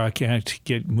just wore. I can't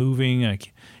get moving,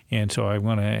 and so I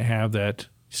want to have that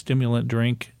stimulant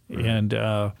drink, and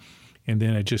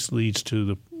then it just leads to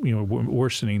the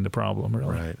worsening the problem.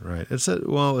 Really. Right. It's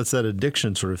that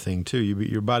addiction sort of thing too.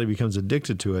 Your body becomes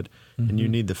addicted to it, and you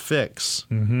need the fix,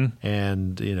 and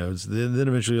then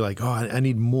eventually you're like, oh, I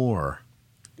need more.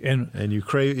 And you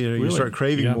crave, you start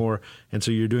craving more, and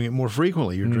so you're doing it more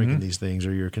frequently. You're drinking these things,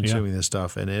 or you're consuming this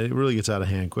stuff, and it really gets out of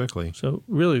hand quickly. So,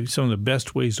 really, some of the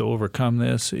best ways to overcome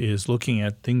this is looking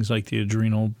at things like the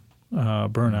adrenal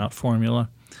burnout formula.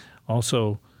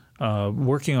 Also,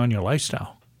 working on your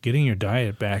lifestyle, getting your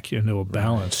diet back into a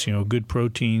balance. Good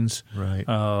proteins,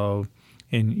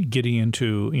 and getting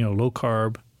into low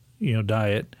carb,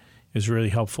 diet is really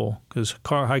helpful, because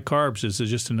high carbs is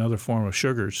just another form of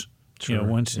sugars.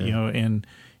 And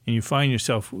you find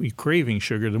yourself craving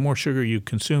sugar. The more sugar you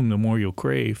consume, the more you'll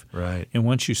crave. Right. And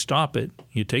once you stop it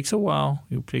takes a while.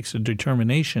 It takes a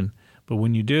determination. But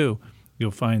when you do, you'll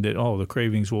find that, the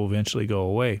cravings will eventually go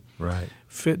away. Right.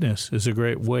 Fitness is a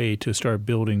great way to start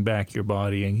building back your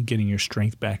body and getting your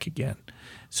strength back again.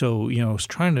 So, it's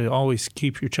trying to always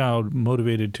keep your child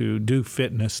motivated to do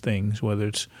fitness things, whether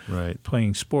it's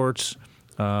playing sports,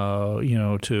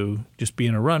 to just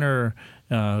being a runner,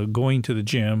 going to the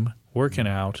gym, working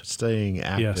out. Staying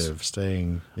active,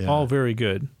 all very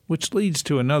good, which leads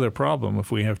to another problem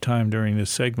if we have time during this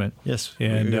segment. Yes.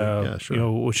 And,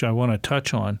 which I want to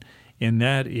touch on, and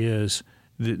that is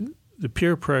the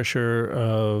peer pressure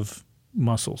of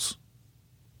muscles.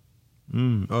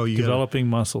 Developing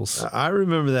muscles. I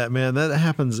remember that, man. That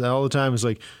happens all the time. It's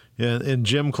like, in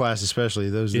gym class especially,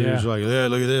 those dudes are like,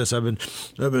 look at this. I've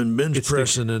been bench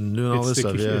pressing and doing all this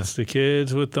stuff. It's the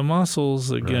kids with the muscles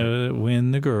that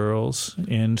win the girls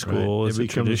in school. It's a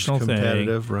traditional thing.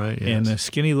 Right? Yes. And the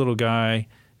skinny little guy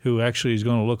who actually is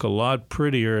going to look a lot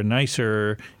prettier and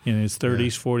nicer in his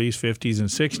 30s, 40s, 50s, and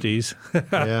 60s.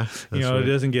 It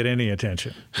doesn't get any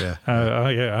attention.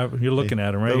 You're looking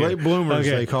at him, right? The late bloomers,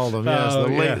 they call them. Yes,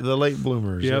 the late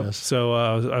bloomers. Yep. Yes. So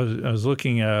I was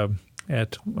looking at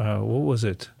what was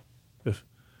it? The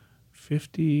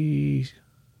 50-year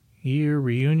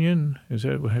reunion? Is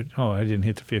that? Oh, I didn't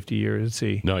hit the 50 year. Let's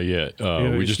see. Not yet.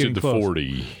 We just did the close.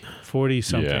 40. 40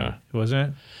 something, wasn't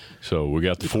it? So we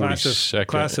got the 42nd.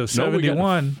 Class of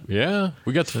 71.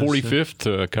 We got the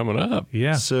 45th coming up.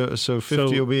 Yeah. So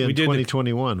 50 will be in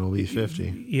 2021. Will be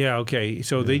 50. Yeah, okay.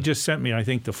 So they just sent me, I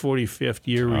think, the 45th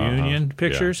year reunion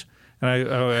pictures. And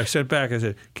I sent back, I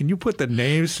said, can you put the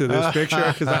names to this picture?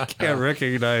 Because I can't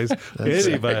recognize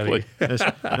anybody.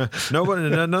 Nobody,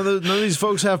 none of these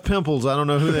folks have pimples. I don't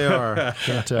know who they are.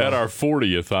 At our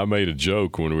 40th, I made a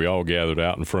joke when we all gathered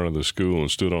out in front of the school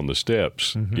and stood on the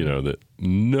steps, that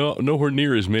nowhere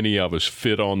near as many of us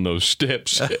fit on those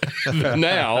steps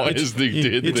now as they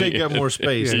did. You take up more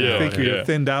space. I think you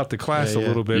thinned out the class a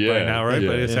little bit by now, right?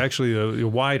 But it's actually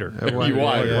wider.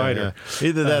 Wider.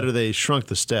 Either that or they shrunk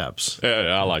the steps.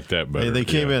 I like that better. They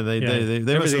came in. They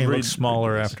everything looks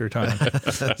smaller after time.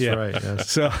 That's right.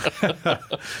 Yes. So,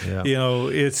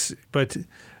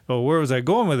 where was I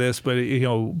going with this? But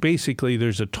basically,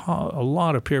 there's a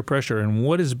lot of peer pressure, and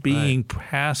what is being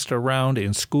passed around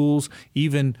in schools,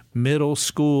 even middle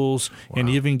schools, and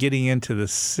even getting into the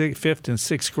 5th and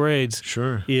 6th grades,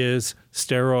 is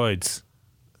steroids.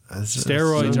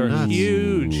 Steroids are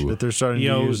huge. That they're starting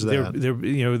to use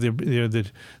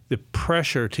that. The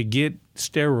pressure to get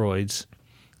steroids,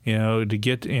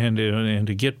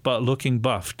 to get looking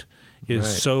buffed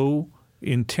is so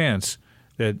intense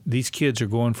that these kids are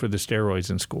going for the steroids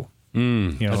in school.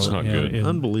 That's not good.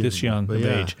 Unbelievable. This young of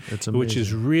age, which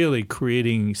is really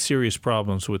creating serious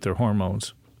problems with their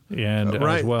hormones. And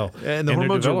as well, and the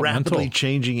hormones are rapidly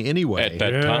changing anyway at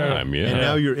that time. Yeah, and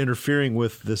now you're interfering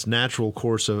with this natural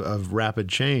course of rapid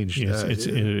change.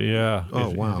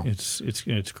 Wow,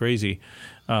 it's crazy.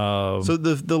 So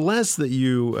the less that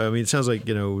it sounds like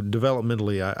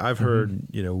developmentally, I've heard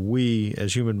we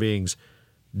as human beings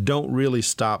don't really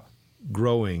stop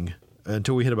growing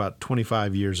until we hit about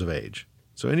 25 years of age.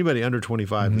 So anybody under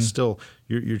 25 is still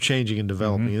you're changing and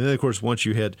developing, and then of course once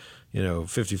you hit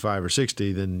 55 or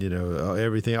 60, then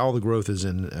everything, all the growth is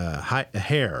in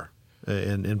hair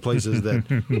in places that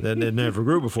it never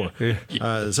grew before.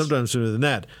 Sometimes sooner than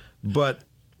that. But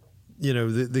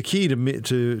the key to me,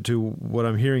 to what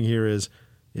I'm hearing here is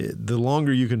the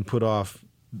longer you can put off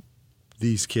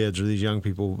these kids or these young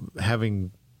people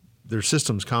having their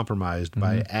systems compromised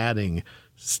by adding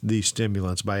these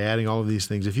stimulants, by adding all of these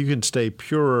things. If you can stay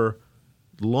purer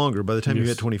longer, by the time you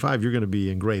hit 25, you're going to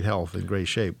be in great health, in great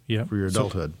shape for your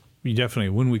adulthood. So, definitely.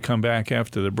 When we come back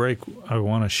after the break, I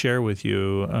want to share with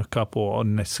you a couple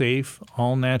of safe,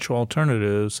 all-natural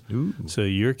alternatives so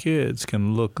your kids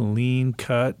can look lean,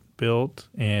 cut, built,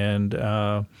 and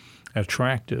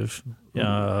attractive,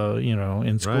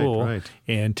 in school,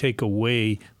 and take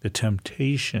away the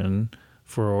temptation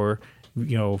for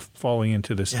falling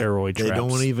into the steroid traps. They don't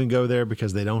want to even go there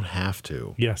because they don't have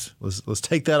to. Yes. Let's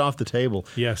take that off the table.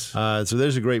 Yes. So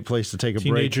there's a great place to take a break.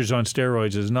 Teenagers on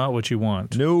steroids is not what you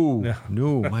want. No.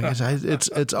 My gosh,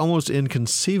 it's almost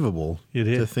inconceivable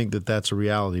to think that that's a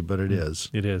reality, but it is.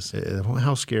 It is.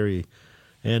 How scary.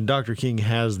 And Dr. King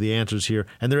has the answers here.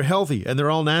 And they're healthy, and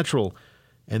they're all natural.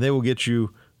 And they will get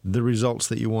you the results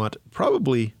that you want,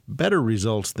 probably better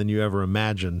results than you ever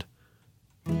imagined,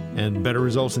 and better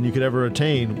results than you could ever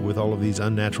attain with all of these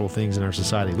unnatural things in our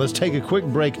society. Let's take a quick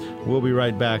break. We'll be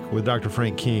right back with Dr.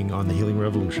 Frank King on the Healing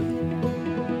Revolution.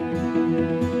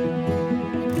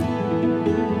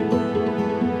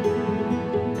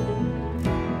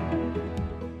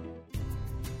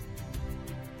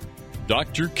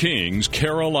 Dr. King's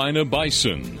Carolina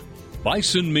Bison.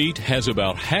 Bison meat has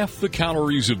about half the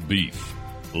calories of beef,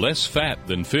 less fat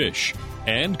than fish,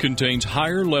 and contains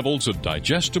higher levels of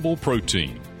digestible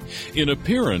protein. In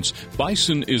appearance,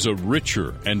 bison is a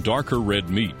richer and darker red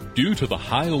meat due to the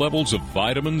high levels of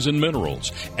vitamins and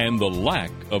minerals and the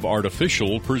lack of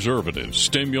artificial preservatives,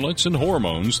 stimulants, and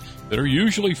hormones that are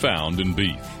usually found in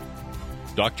beef.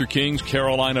 Dr. King's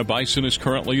Carolina Bison is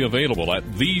currently available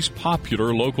at these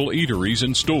popular local eateries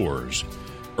and stores: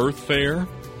 Earth Fare,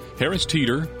 Harris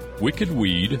Teeter, Wicked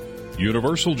Weed,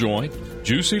 Universal Joint,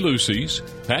 Juicy Lucy's,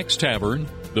 Pax Tavern,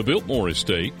 the Biltmore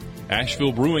Estate,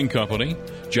 Asheville Brewing Company,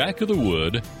 Jack of the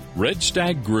Wood, Red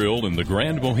Stag Grill in the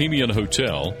Grand Bohemian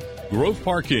Hotel, Grove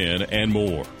Park Inn, and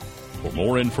more. For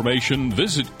more information,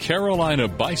 visit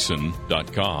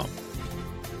carolinabison.com.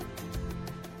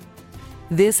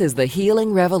 This is the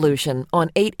Healing Revolution on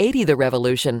 880 The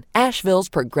Revolution, Asheville's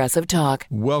Progressive Talk.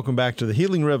 Welcome back to the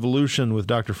Healing Revolution with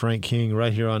Dr. Frank King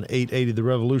right here on 880 The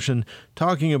Revolution,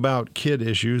 talking about kid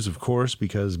issues, of course,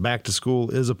 because back to school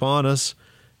is upon us.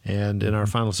 And in our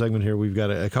final segment here, we've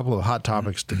got a couple of hot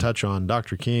topics to touch on.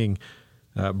 Dr. King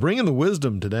bringing the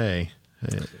wisdom today.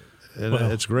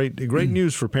 It's great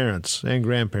news for parents and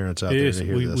grandparents out there to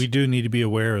hear this. We do need to be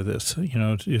aware of this.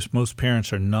 Most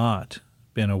parents are not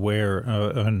been aware,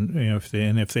 and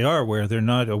if they are aware, they're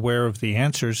not aware of the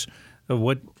answers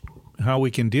of how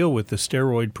we can deal with the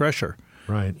steroid pressure.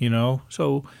 Right.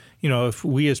 So if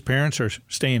we as parents are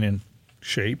staying in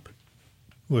shape,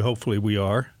 hopefully we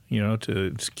are.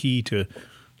 It's key to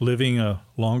living a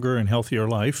longer and healthier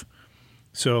life.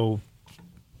 So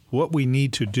what we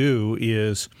need to do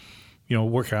is,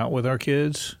 work out with our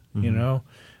kids,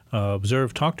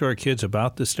 observe, talk to our kids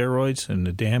about the steroids and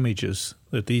the damages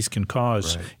that these can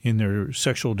cause in their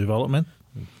sexual development.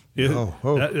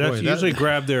 That's usually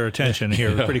grab their attention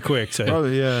here pretty quick. So,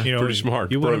 probably, pretty smart.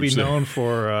 You want to be known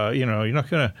for, you're not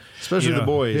going to... Especially the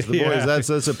boys. The boys,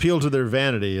 that's appeal to their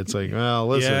vanity. It's like, well,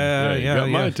 listen. You got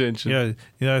my attention.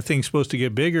 That thing's supposed to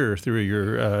get bigger through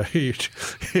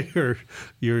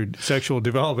your sexual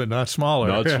development, not smaller.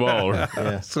 Not smaller.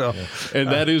 And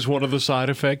that is one of the side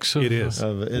effects of... It is.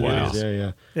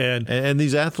 It is. And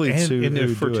these athletes who their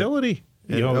fertility.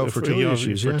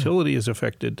 Fertility is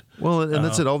affected. Well, and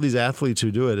that's it. All these athletes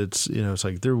who do it, it's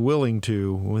like they're willing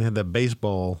to. When we had that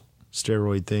baseball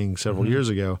steroid thing several years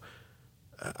ago,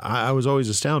 I was always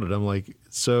astounded. I'm like,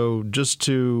 so just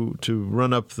to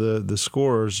run up the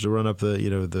scores, to run up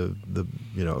the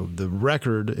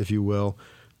record, if you will,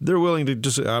 they're willing to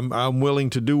just. I'm willing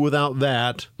to do without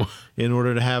that in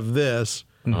order to have this.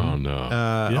 Oh no!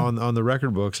 On the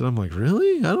record books, and I'm like,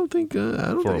 really? I don't think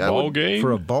for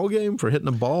a ball game, for hitting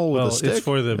a ball with a stick. It's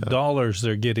for the dollars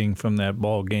they're getting from that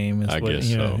ball game. I guess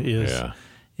so.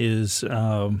 Is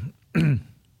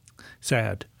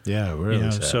sad. Yeah, really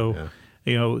sad. So.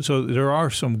 So there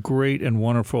are some great and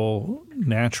wonderful,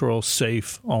 natural,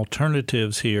 safe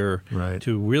alternatives here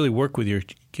to really work with your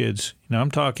kids. Now, I'm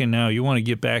talking now, you want to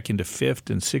get back into 5th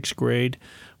and 6th grade.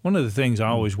 One of the things I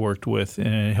always worked with,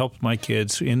 and it helped my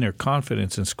kids in their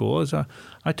confidence in school, is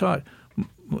I taught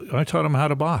them how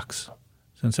to box,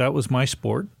 since that was my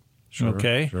sport.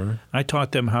 Sure. I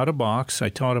taught them how to box. I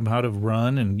taught them how to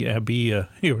run and be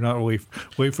not away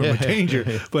from a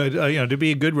danger, but to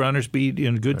be good runners, be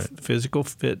in good physical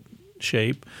fit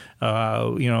shape.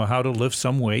 How to lift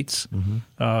some weights.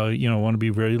 Want to be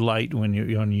very light when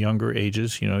you're on younger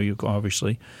ages. You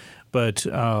obviously, but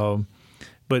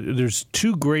there's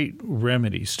 2 great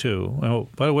remedies too. Oh,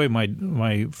 by the way, my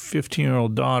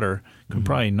 15-year-old daughter can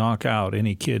probably knock out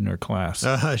any kid in her class.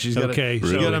 She's got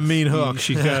a mean hook.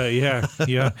 She's got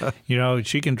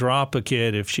she can drop a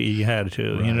kid if she had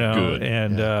to. Good.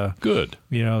 And good.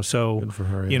 So good for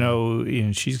her.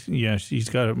 And she's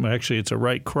got actually it's a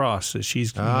right cross that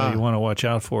she's you want to watch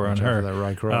out for on her. That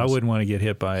right cross. I wouldn't want to get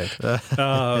hit by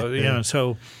it.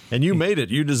 So. And you made it.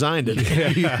 You designed it.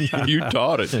 You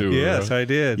taught it to her. Yes, I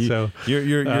did.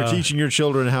 You're teaching your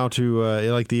children how to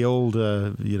like the old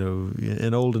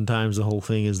in olden times. The whole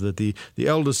thing is that the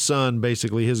eldest son,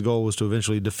 basically his goal was to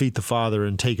eventually defeat the father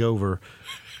and take over.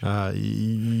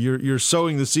 You're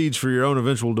sowing the seeds for your own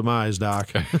eventual demise, Doc.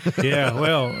 Yeah,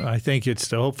 well, I think it's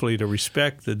hopefully to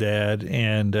respect the dad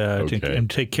and and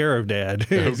take care of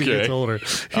dad as he gets older.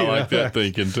 I like that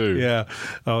thinking too. Yeah,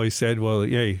 I always said, well,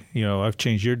 hey, I've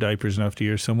changed your diapers enough to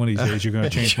years. Some of these days you're going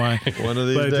to change mine. One of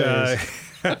these days.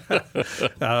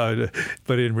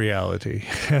 But in reality,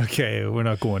 we're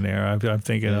not going there. I'm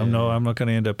thinking, I'm not going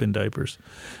to end up in diapers.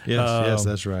 Yes,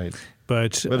 that's right.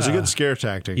 But it's a good scare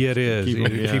tactic. Yeah, it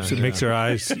is. It makes their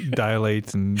eyes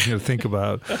dilate and think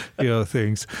about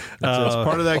things. It's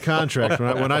part of that contract.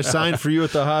 When I signed for you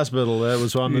at the hospital, that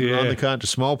was on the contract.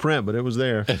 Small print, but it was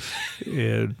there.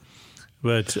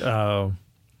 But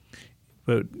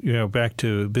back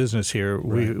to business here.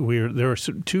 Right. There are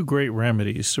 2 great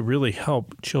remedies to really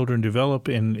help children develop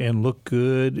and look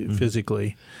good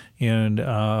physically, and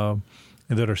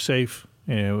that are safe.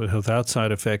 Without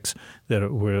side effects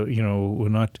that will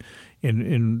not,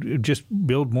 and just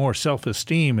build more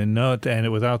self-esteem and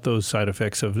without those side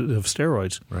effects of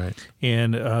steroids. Right.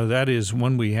 And that is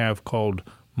one we have called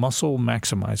Muscle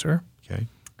Maximizer. Okay.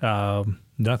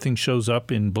 Nothing shows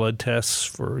up in blood tests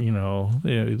for in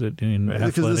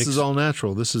athletics. Because this is all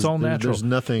natural. This is all natural. There's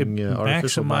nothing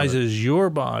artificial about it. Maximizes your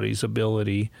body's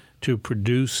ability to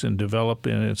produce and develop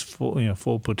in its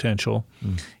full potential,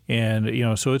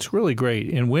 and so it's really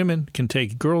great. And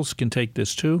girls can take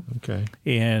this too. Okay.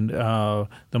 And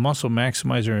the Muscle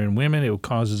Maximizer in women, it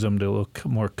causes them to look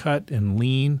more cut and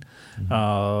lean,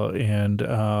 and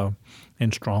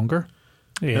stronger.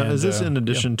 Now, is this in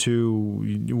addition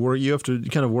to where you have to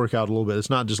kind of work out a little bit?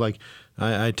 It's not just like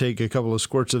I take a couple of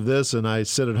squirts of this and I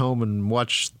sit at home and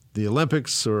watch the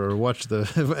Olympics or watch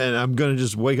and I'm going to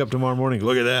just wake up tomorrow morning.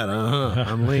 Look at that.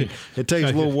 I'm lean. It takes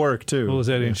a little work too. What was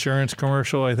that insurance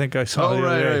commercial? I think I saw. Oh,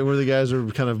 right, where the guys are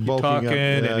kind of bulking talking up.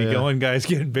 And going, guys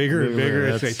getting bigger and bigger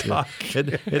as they talk.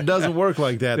 It doesn't work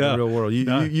like that in the real world.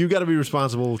 You got to be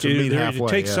responsible to meet halfway. It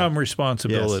takes some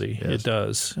responsibility. Yes. It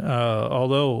does.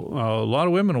 Although a lot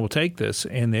of women will take this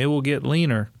and they will get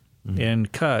leaner and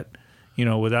cut,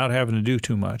 without having to do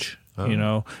too much.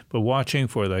 But watching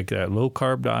for like that low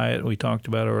carb diet we talked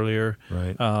about earlier,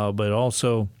 right? But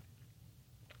also,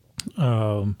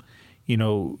 doing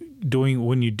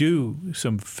when you do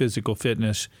some physical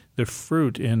fitness, the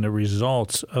fruit and the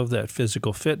results of that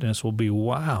physical fitness will be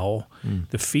wow.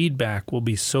 The feedback will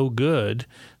be so good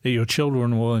that your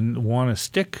children will want to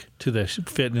stick to the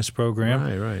fitness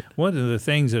program. Right. One of the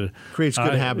things that creates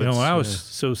good habits. When I was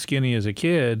so skinny as a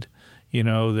kid, I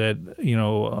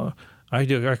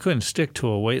couldn't stick to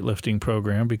a weightlifting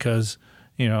program because,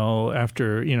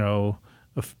 after,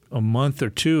 a month or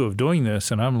 2 of doing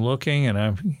this and I'm looking and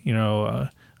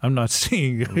I'm not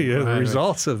seeing the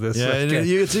results of this. Yeah, and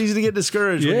it's easy to get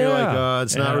discouraged when you're like,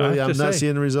 it's not really, I'm not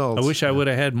seeing the results. I wish I would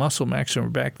have had Muscle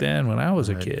Maximizer back then when I was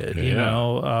a kid,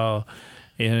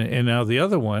 And now the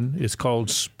other one is called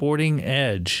Sporting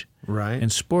Edge. Right.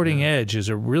 And Sporting Edge is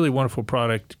a really wonderful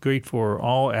product, great for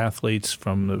all athletes,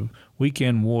 from the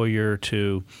weekend warrior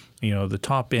to the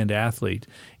top end athlete.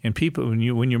 And people, when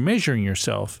you're measuring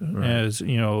yourself as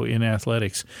in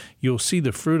athletics, you'll see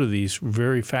the fruit of these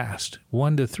very fast,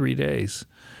 1 to 3 days.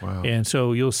 Wow. And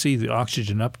so you'll see the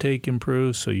oxygen uptake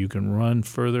improve, so you can run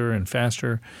further and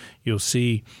faster. You'll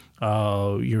see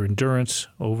your endurance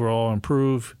overall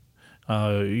improve,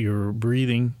 your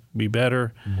breathing be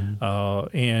better,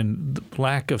 and the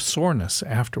lack of soreness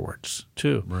afterwards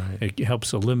too. Right. It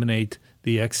helps eliminate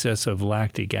the excess of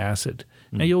lactic acid.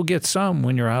 Now you'll get some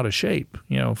when you're out of shape,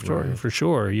 for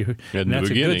sure. And that's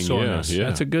a good soreness. Yeah.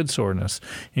 That's a good soreness,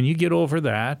 and you get over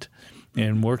that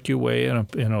and work your way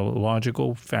in a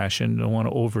logical fashion. Don't want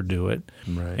to overdo it,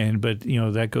 right? But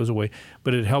that goes away.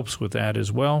 But it helps with that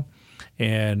as well.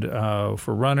 And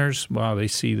for runners, they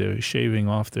see the shaving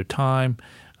off their time.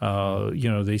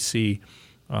 They see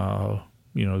the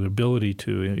ability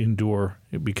to endure,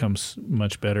 it becomes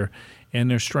much better, and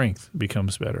their strength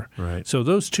becomes better. Right. So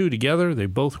those two together, they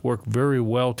both work very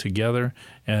well together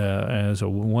as a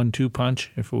 1-2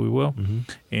 punch, if we will.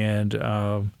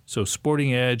 And so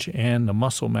Sporting Edge and the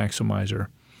Muscle Maximizer.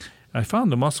 I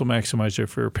found the Muscle Maximizer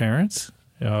for parents,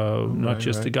 not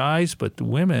just the guys, but the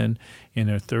women in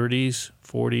their 30s,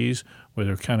 40s, where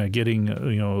they're kind of getting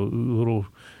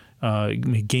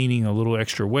gaining a little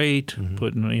extra weight,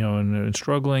 putting and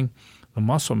struggling. The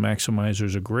Muscle Maximizer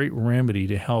is a great remedy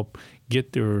to help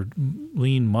get their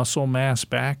lean muscle mass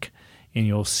back, and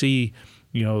you'll see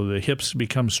the hips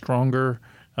become stronger.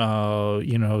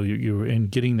 You're in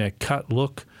getting that cut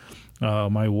look.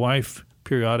 My wife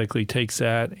periodically takes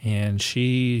that, and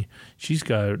she's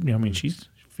got she's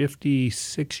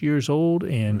 56 years old,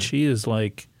 and she is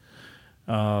like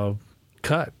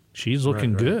cut. She's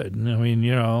looking good. I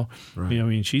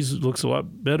mean, she looks a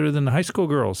lot better than the high school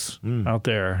girls out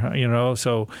there.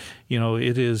 So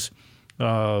it is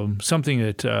something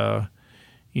that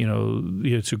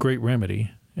it's a great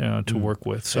remedy to work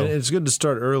with. So and it's good to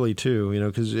start early too.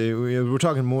 Because we're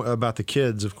talking more about the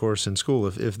kids, of course, in school.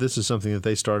 If this is something that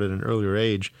they start at an earlier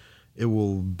age, it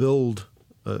will build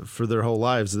for their whole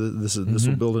lives. This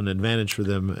will build an advantage for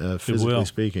them, physically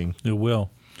speaking. It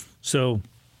will. So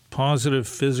positive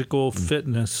physical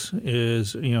fitness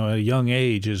is, at a young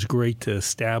age, is great to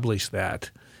establish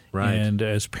that. Right. And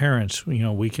as parents,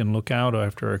 we can look out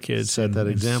after our kids set that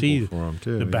example see for them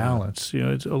too. The balance.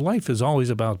 Life is always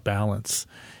about balance.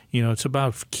 It's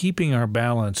about keeping our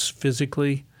balance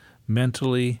physically,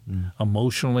 mentally,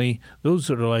 emotionally. Those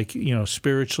that are like,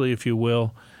 spiritually, if you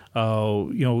will.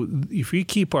 If we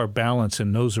keep our balance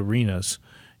in those arenas,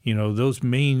 those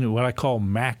main, what I call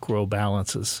macro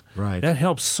balances, that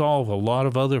helps solve a lot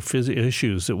of other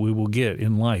issues that we will get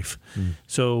in life.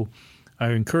 So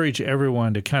I encourage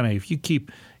everyone to kind of, if you keep,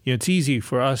 it's easy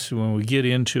for us when we get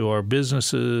into our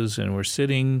businesses and we're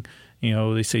sitting,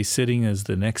 they say sitting is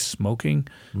the next smoking,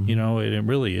 and it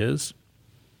really is,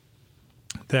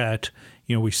 that,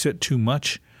 we sit too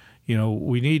much.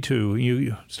 We need to.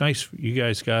 It's nice. You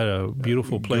guys got a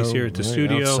beautiful place here at the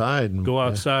studio. Go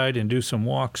outside and do some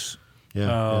walks.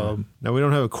 Yeah. Now we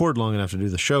don't have a cord long enough to do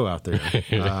the show out there.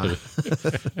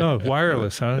 No,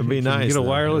 wireless, huh? It'd be nice. Get a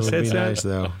wireless headset. It'd be nice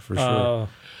though, for sure.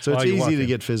 So it's easy to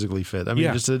get physically fit. I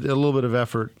mean, just a little bit of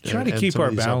effort. Try to keep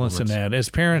our balance in that. As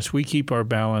parents, we keep our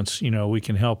balance. We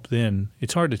can help. Then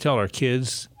it's hard to tell our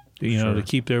kids, to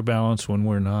keep their balance when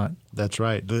we're not. That's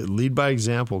right. Lead by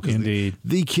example. Indeed.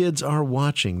 The kids are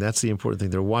watching. That's the important thing.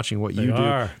 They're watching what you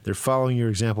do. They're following your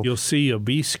example. You'll see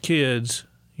obese kids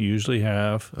usually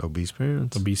have obese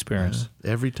parents.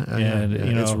 Every time. And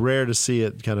it's rare to see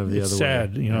it kind of the other way. It's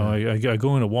sad. I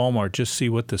go into Walmart, just see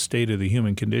what the state of the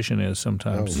human condition is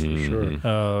sometimes. Oh, for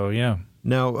sure. Yeah.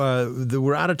 Now,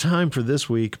 we're out of time for this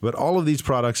week, but all of these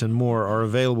products and more are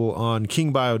available on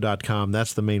kingbio.com.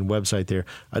 That's the main website there.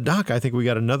 Doc, I think we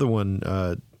got another one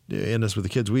in us with the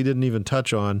kids. We didn't even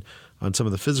touch on some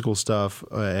of the physical stuff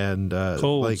and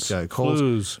colds, like colds,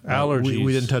 flus, allergies.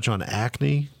 We didn't touch on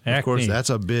acne. Of course, that's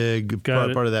a big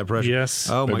part of that pressure. Yes.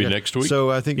 Oh, maybe next week.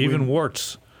 So I think even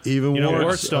warts.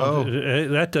 Warts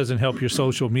that doesn't help your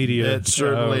social media. It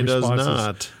certainly does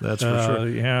not. That's for sure.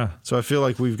 Yeah. So I feel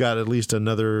like we've got at least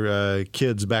another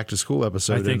kids back to school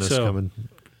episode in this coming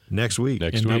next week.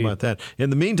 How about that? In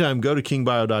the meantime, go to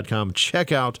kingbio.com.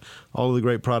 Check out all of the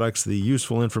great products, the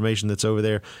useful information that's over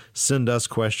there. Send us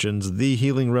questions.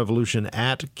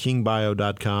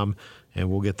 thehealingrevolution@kingbio.com,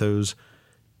 and we'll get those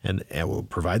and we'll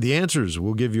provide the answers.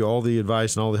 We'll give you all the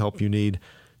advice and all the help you need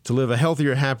to live a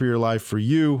healthier, happier life for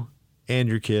you and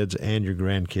your kids and your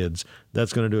grandkids.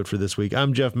 That's going to do it for this week.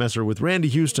 I'm Jeff Messer with Randy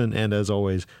Houston and, as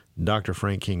always, Dr.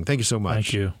 Frank King. Thank you so much.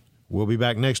 Thank you. We'll be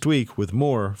back next week with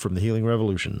more from the Healing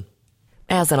Revolution.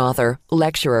 As an author,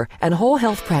 lecturer, and whole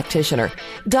health practitioner,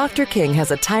 Dr. King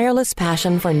has a tireless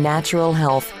passion for natural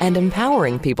health and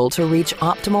empowering people to reach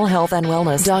optimal health and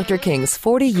wellness. Dr. King's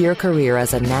 40-year career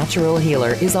as a natural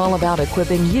healer is all about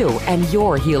equipping you and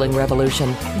your healing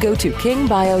revolution. Go to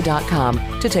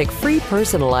kingbio.com to take free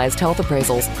personalized health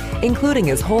appraisals, including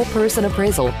his whole person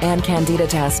appraisal and candida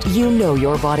test. You know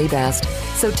your body best,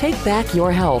 so take back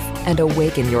your health and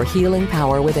awaken your healing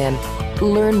power within.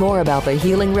 Learn more about the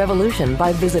healing revolution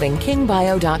by visiting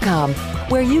kingbio.com,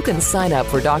 where you can sign up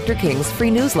for Dr. King's free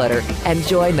newsletter and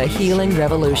join the healing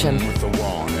revolution.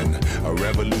 A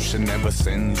revolution never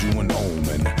sends you an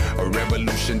omen. A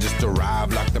revolution just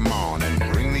arrived like the morning.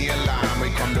 Ring the alarm, we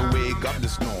come to wake up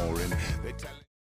this morning.